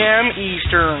 9 p.m.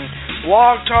 Eastern.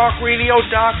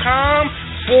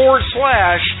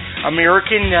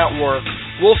 blogtalkradio.com/American Network.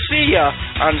 We'll see you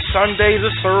on Sunday the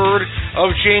 3rd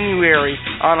of January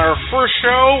on our first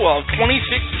show of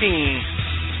 2016.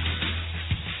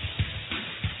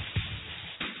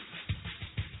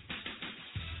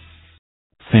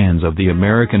 Fans of the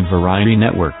American Variety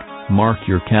Network, mark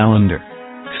your calendar.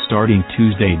 Starting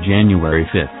Tuesday, January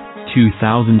 5th,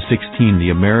 2016,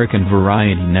 the American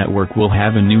Variety Network will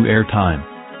have a new airtime.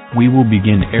 We will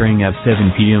begin airing at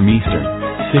 7 p.m. Eastern,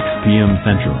 6 p.m.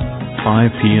 Central,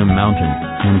 5 p.m. Mountain,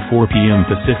 and 4 p.m.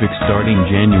 Pacific starting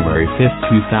January 5th,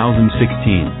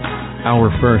 2016.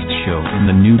 Our first show in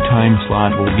the new time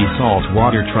slot will be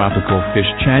Saltwater Tropical Fish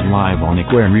Chat live on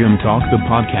Aquarium Talk the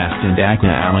podcast, and Acna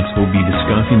Alex will be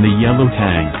discussing the yellow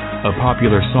tang, a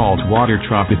popular saltwater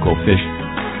tropical fish.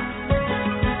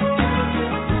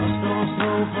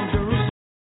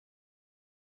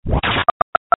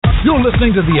 You're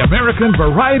listening to the American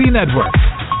Variety Network,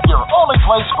 your only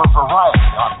place for variety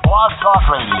on Blog Talk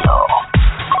Radio.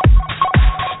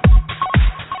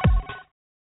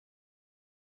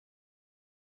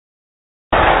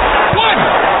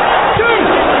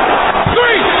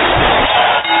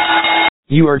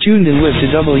 You are tuned in live to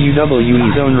WWE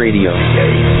Zone Radio.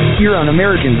 Here on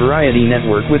American Variety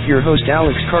Network with your host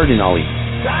Alex Cardinale,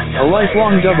 a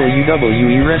lifelong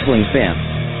WWE wrestling fan.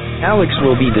 Alex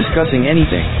will be discussing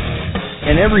anything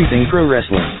and everything pro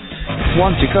wrestling.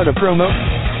 Want to cut a promo?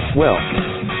 Well,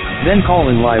 then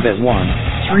call in live at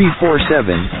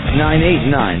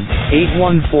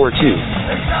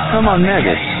 1-347-989-8142. Come on,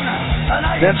 maggots.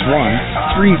 That's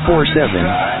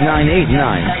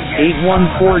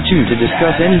 1-347-989-8142 to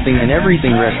discuss anything and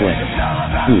everything wrestling.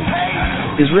 Who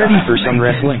is ready for some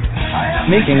wrestling?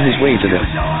 Making his way to the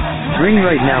ring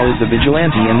right now is the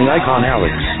Vigilante and the Icon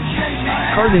Alex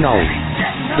Cardinale.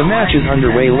 The match is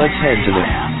underway. Let's head to the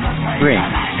ring.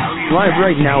 Live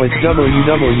right now, it's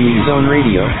WWE Zone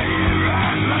Radio.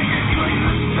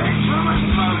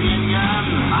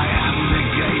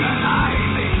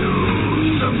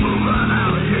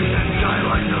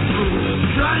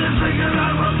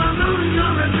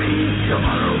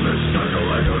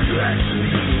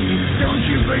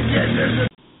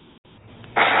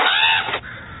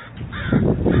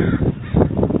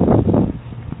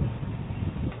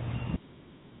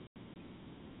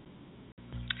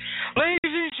 Ladies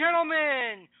and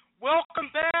gentlemen, welcome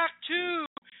back to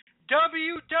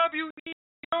WWE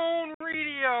Zone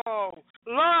Radio,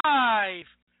 live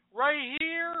right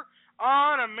here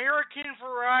on American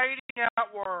Variety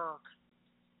Network.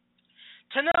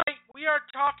 Tonight we are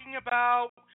talking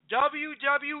about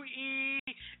WWE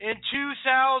in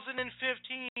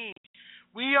 2015.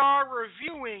 We are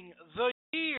reviewing the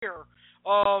year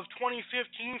of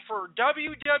 2015 for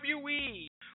WWE,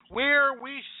 where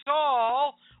we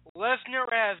saw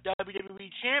Lesnar as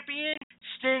WWE Champion,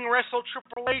 Sting wrestled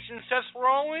Triple H and Seth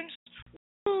Rollins,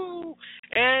 woo!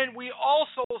 And we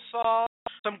also saw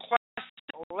some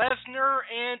classic Lesnar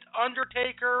and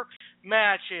Undertaker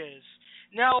matches.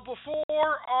 Now,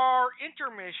 before our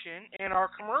intermission and our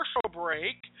commercial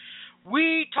break,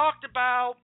 we talked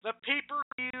about the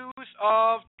pay-per-views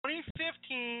of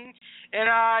 2015, and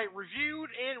I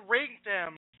reviewed and ranked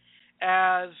them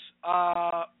as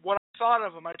what I thought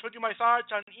of them. I told you my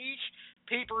thoughts on each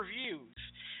pay-per-views.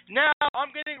 Now,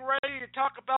 I'm getting ready to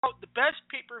talk about the best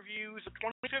pay-per-views of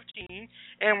 2015,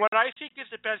 and what I think is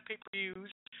the best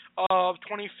pay-per-views of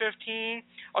 2015.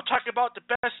 I'll talk about the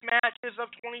best matches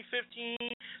of 2015,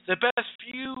 the best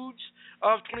feuds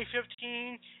of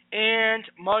 2015, and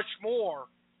much more.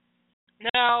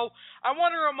 Now, I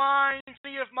want to remind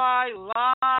any of my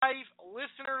live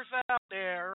listeners out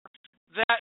there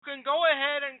that you can go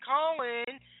ahead and call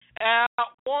in at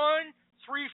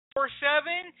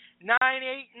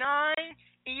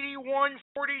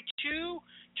 1-347-989-8142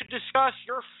 to discuss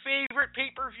your favorite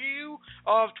pay-per-view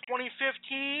of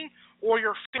 2015 or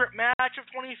your favorite match of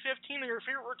 2015 or your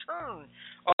favorite return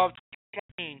of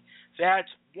 2015. That's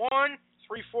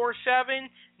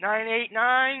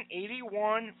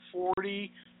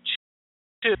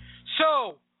 1-347-989-8142.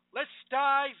 So, let's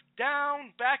dive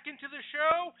down back into the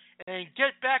show and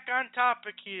get back on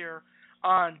topic here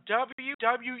on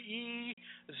WWE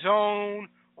Zone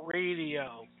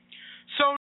Radio.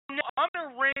 So now I'm going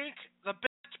to rank the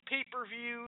best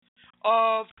pay-per-views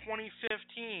of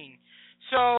 2015.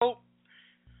 So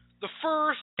the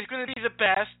first is going to be the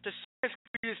best, the second is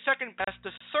going to be the second best, the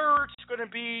third is going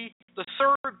to be the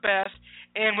third best,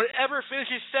 and whatever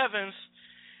finishes seventh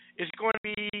is going to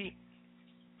be,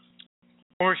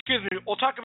 or excuse me, we'll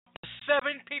talk about the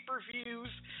 7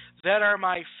 pay-per-views that are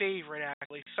my favorite,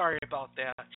 actually. Sorry about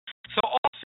that. So all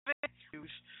 7 pay-per-views,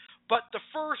 but the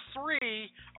first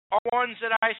 3 are ones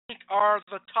that I think are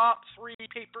the top 3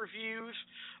 pay-per-views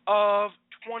of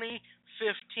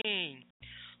 2015.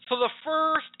 So the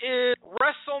first is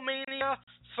WrestleMania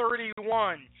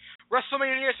 31.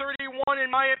 WrestleMania 31, in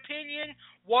my opinion,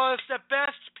 was the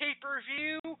best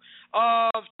pay-per-view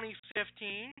of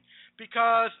 2015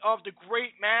 because of the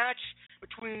great match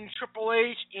between Triple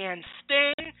H and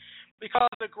Sting, because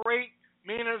the great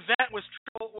main event was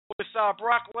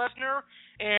Brock Lesnar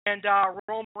and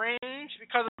Roman Reigns,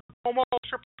 because of the promo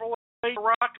Triple H,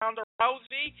 Rock, Ronda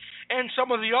Rousey, and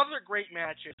some of the other great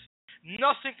matches.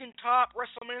 Nothing can top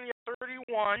WrestleMania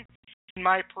 31, in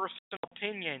my personal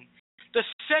opinion. The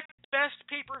second best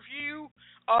pay-per-view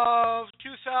of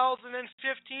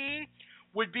 2015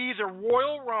 would be the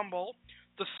Royal Rumble.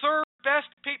 The third best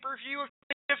pay-per-view of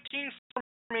 2015 for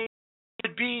me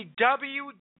would be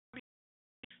WWE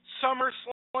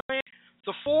Summerslam.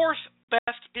 The fourth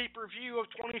best pay-per-view of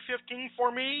 2015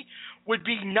 for me would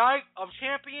be Night of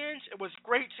Champions. It was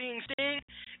great seeing Sting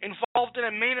involved in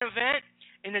a main event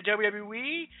in the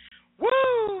WWE.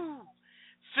 Woo!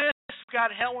 Fifth,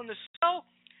 got Hell in a Cell.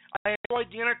 I enjoyed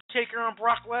the Undertaker and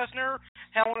Brock Lesnar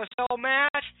Hell in a Cell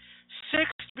match.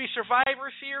 Sixth be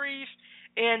Survivor Series,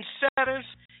 and seventh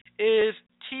is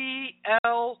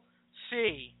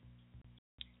TLC.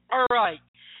 All right,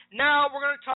 now we're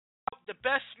going to talk about the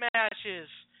best matches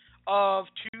of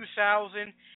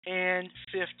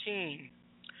 2015.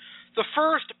 The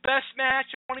first best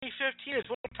match of 2015 is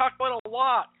what we talked about a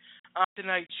lot on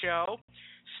tonight's show.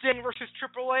 Sting versus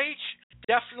Triple H,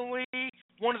 definitely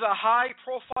one of the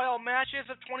high-profile matches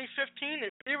of 2015.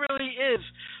 It really is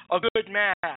a good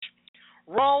match.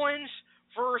 Rollins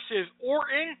versus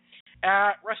Orton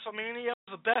at WrestleMania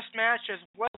was the best match as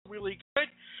well, really good.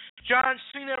 John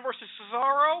Cena versus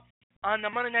Cesaro on the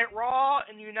Monday Night Raw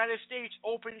in the United States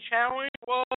Open Challenge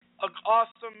was an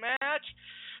awesome match.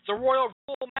 The Royal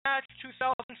Rumble match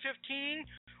 2015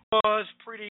 was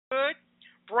pretty good.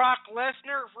 Brock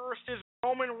Lesnar versus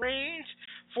Roman Reigns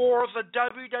for the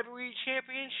WWE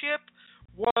Championship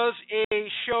was a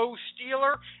show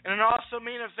stealer and an awesome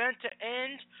main event to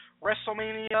end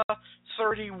WrestleMania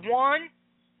 31.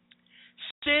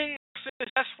 Sting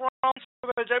versus Seth Rollins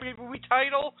for the WWE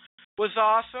title was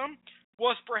awesome.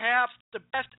 Was perhaps the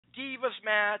best Divas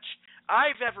match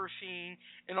I've ever seen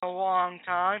in a long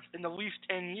time, in at least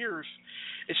 10 years.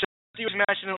 It's the best Divas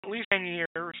match in at least 10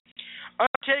 years.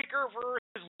 Undertaker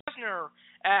versus Lesnar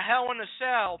at Hell in a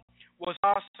Cell was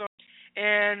awesome.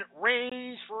 And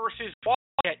Reigns versus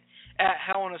Wyatt at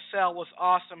Hell in a Cell was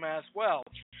awesome as well.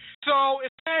 So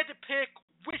if I had to pick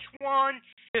which one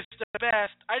is the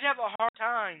best, I'd have a hard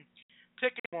time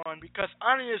picking one because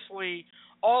honestly,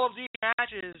 all of these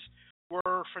matches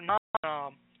were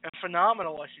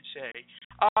phenomenal, I should say.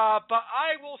 But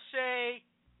I will say,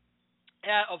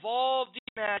 of all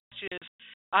these matches,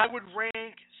 I would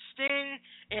rank Sting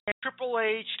and Triple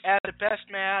H as the best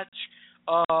match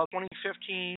of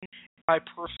 2015, in my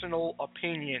personal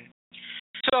opinion.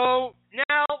 So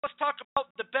now let's talk about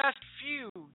the best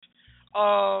feud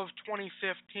of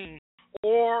 2015,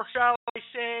 or shall I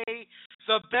say,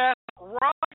 the best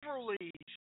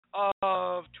rivalries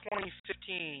of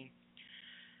 2015.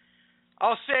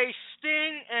 I'll say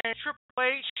Sting and Triple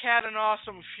H had an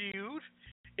awesome feud.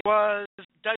 It was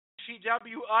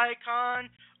WCW Icon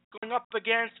going up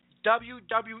against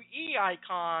WWE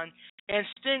Icon, and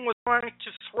Sting was trying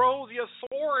to throw the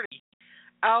Authority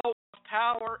out of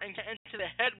power and get into the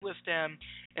head with them,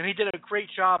 and he did a great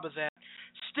job of that.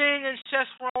 Sting and Seth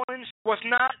Rollins was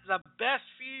not the best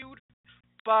feud,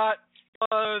 but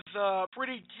was a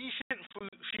pretty decent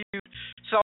feud,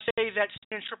 so I'll say that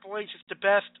Sting and Triple H is the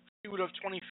best feud of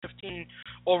 2015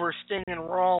 over Sting and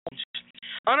Rollins.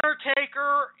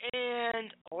 Undertaker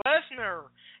and Lesnar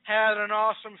had an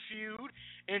awesome feud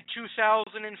in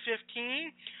 2015.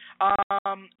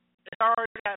 It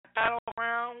started at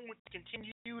Battleground, which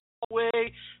continued all the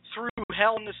way through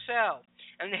Hell in a Cell,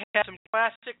 and they had some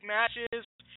classic matches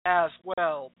as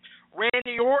well.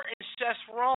 Randy Orton and Seth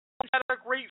Rollins had a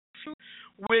great feud,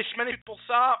 which many people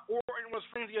thought Orton was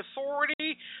bringing the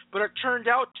Authority, but it turned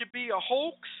out to be a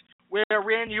hoax where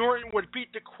Randy Orton would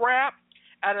beat the crap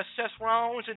out of Seth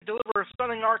Rollins and deliver a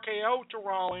stunning RKO to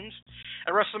Rollins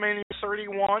at WrestleMania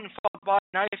 31, followed by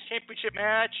a nice championship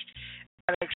match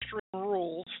at Extreme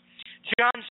Rules.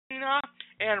 John Cena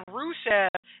and Rusev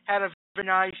had a very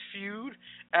nice feud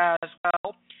as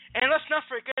well. And let's not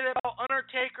forget about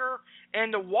Undertaker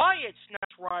and the Wyatt's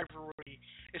next rivalry.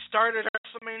 It started at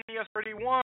WrestleMania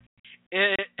 31.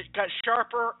 It got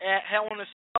sharper at Hell in a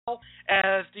Cell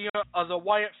as the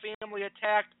Wyatt family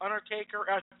attacked Undertaker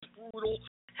at the brutal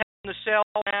Hell in a Cell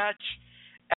match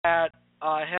at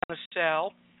Hell in a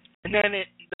Cell. And then the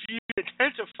feud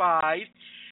intensified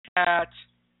at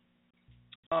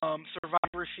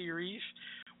Survivor Series,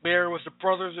 where it was the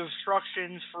Brothers of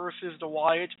Destruction versus the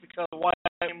Wyatts because the Wyatt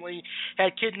family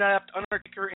had kidnapped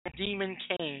Undertaker and Demon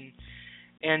Kane.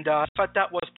 And I thought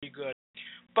that was pretty good.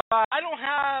 But I don't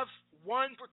have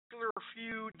one particular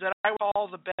feud that I would call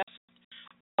the best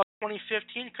of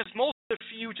 2015 because most of the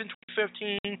feuds in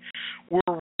 2015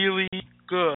 were really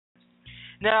good.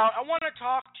 Now, I want to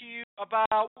talk to you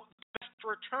about the best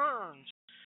returns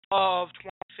of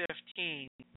 2015.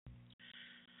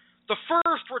 The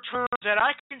first return that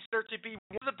I consider to be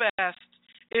one of the best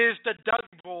is the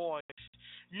Dudley Boys.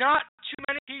 Not too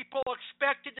many people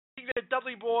expected to see the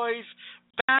Dudley Boys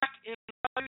back in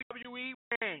the WWE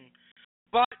ring,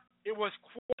 but it was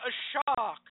quite a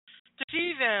shock to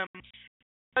see them in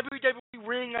the WWE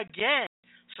ring again.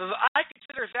 So I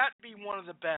consider that to be one of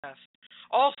the best.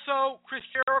 Also, Chris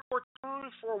Jericho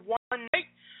returned for one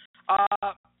night.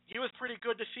 He was pretty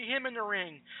good to see him in the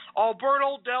ring.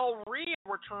 Alberto Del Rio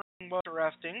returned was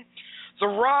interesting. The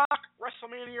Rock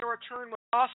WrestleMania return was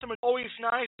awesome. It's always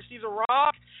nice to see The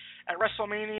Rock at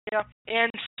WrestleMania.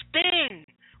 And Sting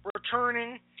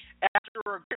returning after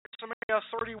a great WrestleMania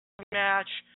 31 match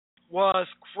was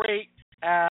great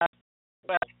as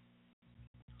well.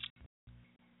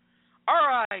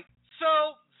 Alright,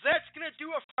 so that's going to do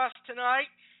it for us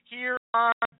tonight here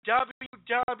on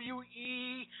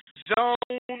WWE Zone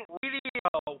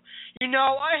Radio. You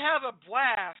know, I have a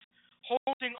blast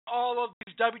hosting all of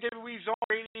these WWE Zone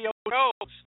Radio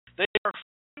shows. They are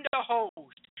a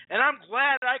host. And I'm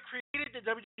glad I created the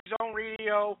WWE Zone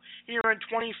Radio here in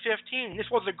 2015. This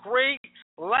was a great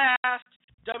last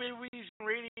WWE Zone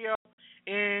Radio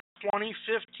in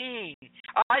 2015.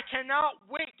 I cannot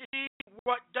wait to see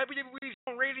what WWE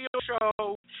Zone Radio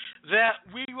show that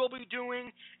we will be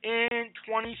doing in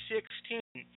 2016.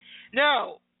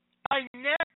 Now, my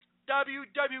next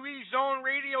WWE Zone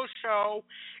Radio show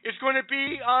is going to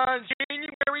be on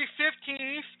January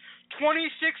 15th,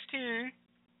 2016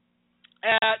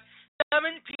 at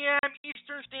 7 p.m.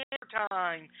 Eastern Standard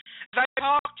Time as I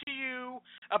talk to you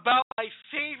about my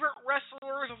favorite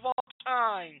wrestlers of all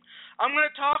time. I'm going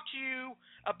to talk to you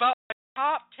about my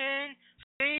top 10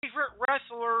 favorite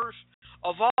wrestlers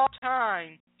of all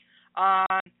time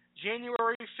on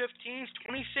January 15th,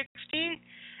 2016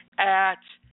 at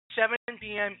 7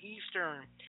 p.m. Eastern.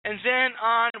 And then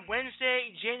on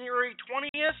Wednesday, January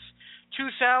 20th,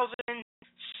 2016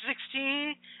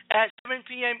 at 7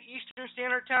 p.m. Eastern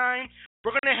Standard Time,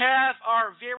 we're going to have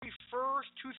our very first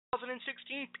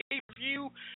 2016 pay-per-view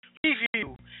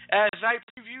preview as I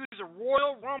preview the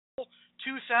Royal Rumble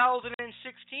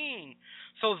 2016.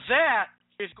 So that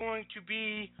is going to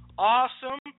be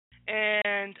awesome,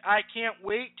 and I can't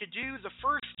wait to do the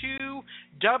first two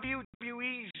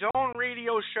WWE Zone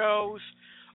Radio shows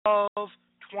of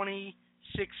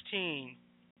 2016.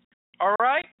 All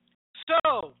right?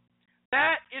 So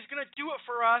that is going to do it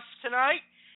for us tonight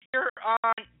here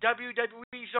on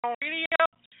WWE Zone Radio.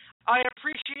 I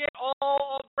appreciate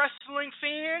all wrestling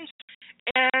fans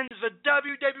and the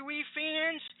WWE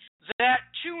fans that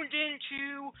tuned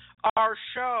into our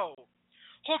show.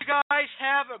 Hope you guys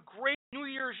have a great New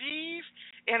Year's Eve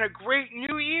and a great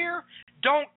New Year.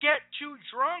 Don't get too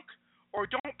drunk or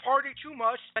don't party too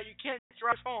much that you can't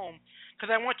drive home,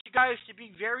 because I want you guys to be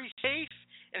very safe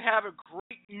and have a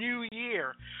great New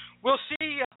Year. We'll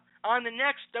see you on the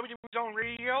next WWE Zone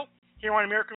Radio here on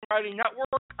American Variety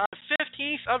Network on the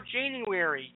 15th of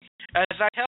January as I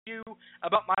tell you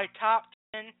about my top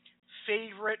 10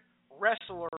 favorite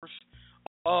wrestlers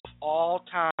of all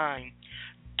time.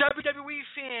 WWE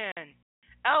Fan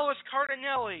Alex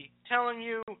Cardinale telling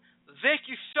you thank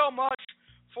you so much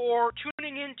for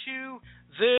tuning into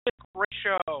this great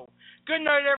show. Good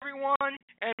night, everyone,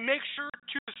 and make sure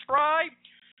to subscribe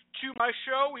to my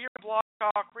show here on Blog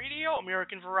Talk Radio,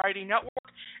 American Variety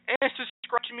Network, and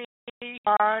subscribe to me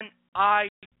on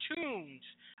iTunes.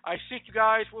 I think you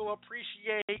guys will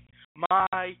appreciate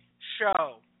my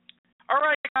show. All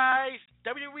right, guys,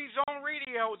 WWE Zone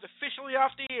Radio is officially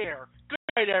off the air. Good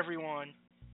night, everyone.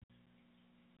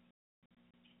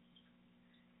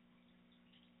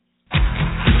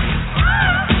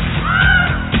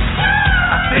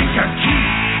 I think I'm cute.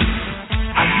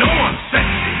 I know I'm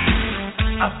sexy.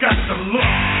 I've got the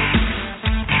look,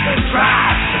 the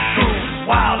drive, the goes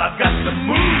wild. I've got the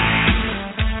moves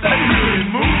that really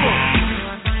move 'em.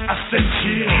 I said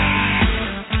chill,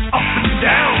 up and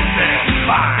down there,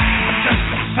 fine. I'm just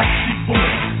a sexy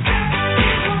boy.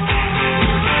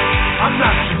 I'm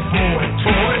not your boy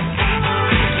toy.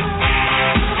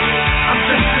 I'm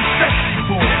just a sexy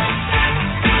boy.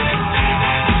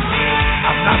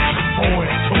 I'm not your boy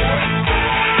toy.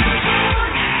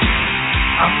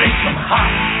 I make them hot.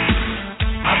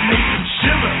 I make them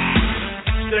shiver.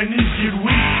 Their knees get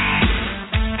weak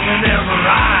whenever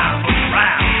I'm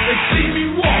around. They see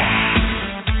me walk.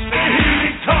 They hear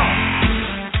me talk.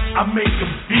 I make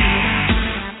them feel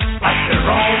like they're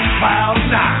on cloud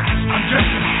nine. I'm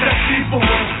just a sexy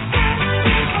boy.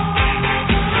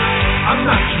 I'm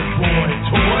not your boy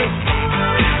toy.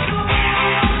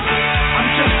 I'm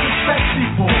just a sexy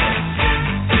boy.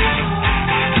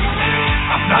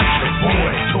 I'm not your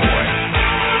boy toy.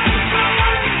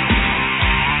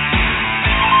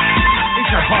 It's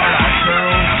your hard-eyed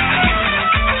girl.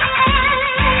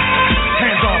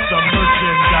 Hands off the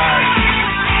merchandise.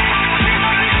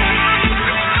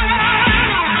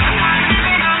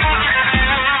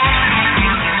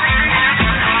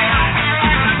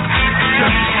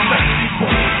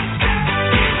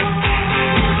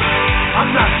 I'm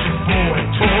not your boy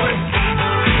toy.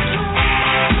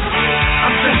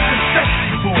 I'm just a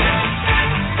sexy boy.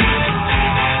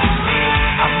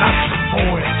 I'm not your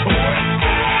boy toy.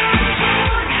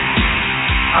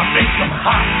 I make them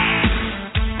hot.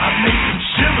 I make them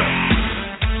shiver.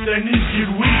 Their knees get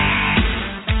weak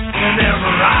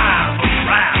whenever I'm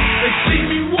around. They see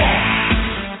me walk.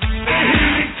 They hear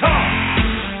me talk.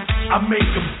 I make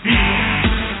them feel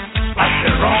like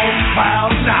they're on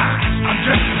cloud nine. I'm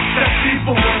just a sexy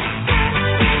boy.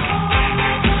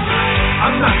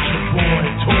 I'm not your boy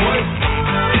toy.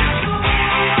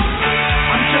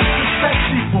 I'm just a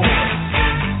sexy boy.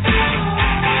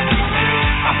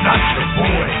 I'm not your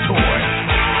boy toy.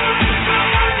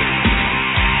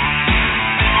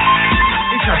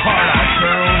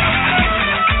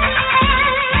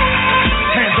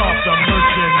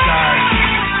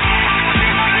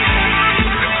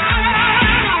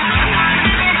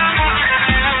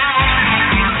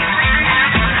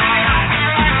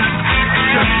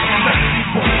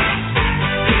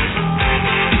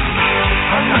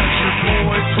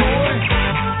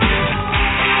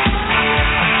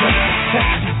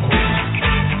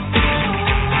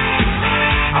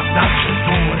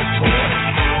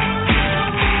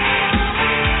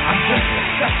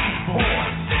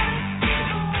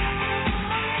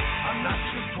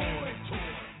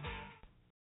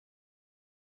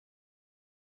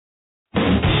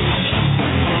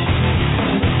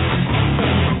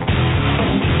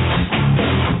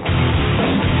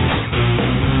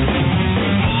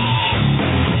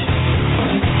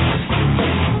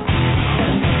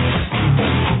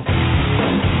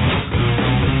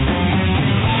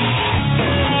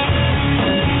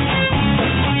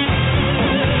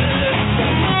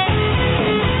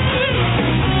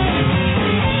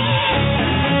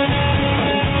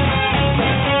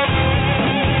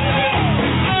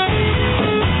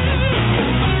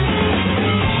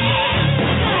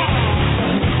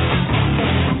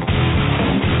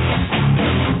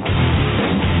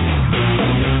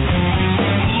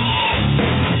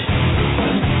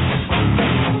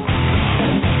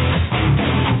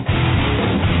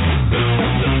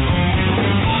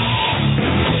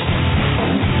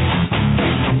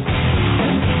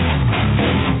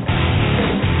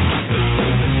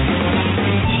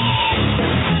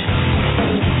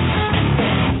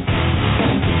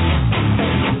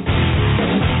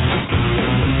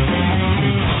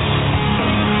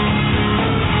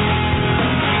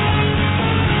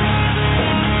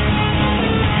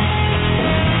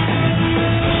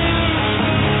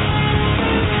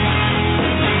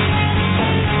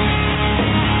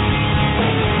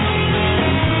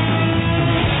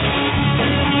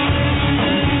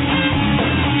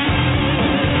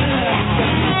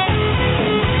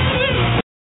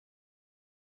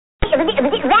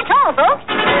 That's all,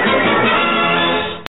 folks.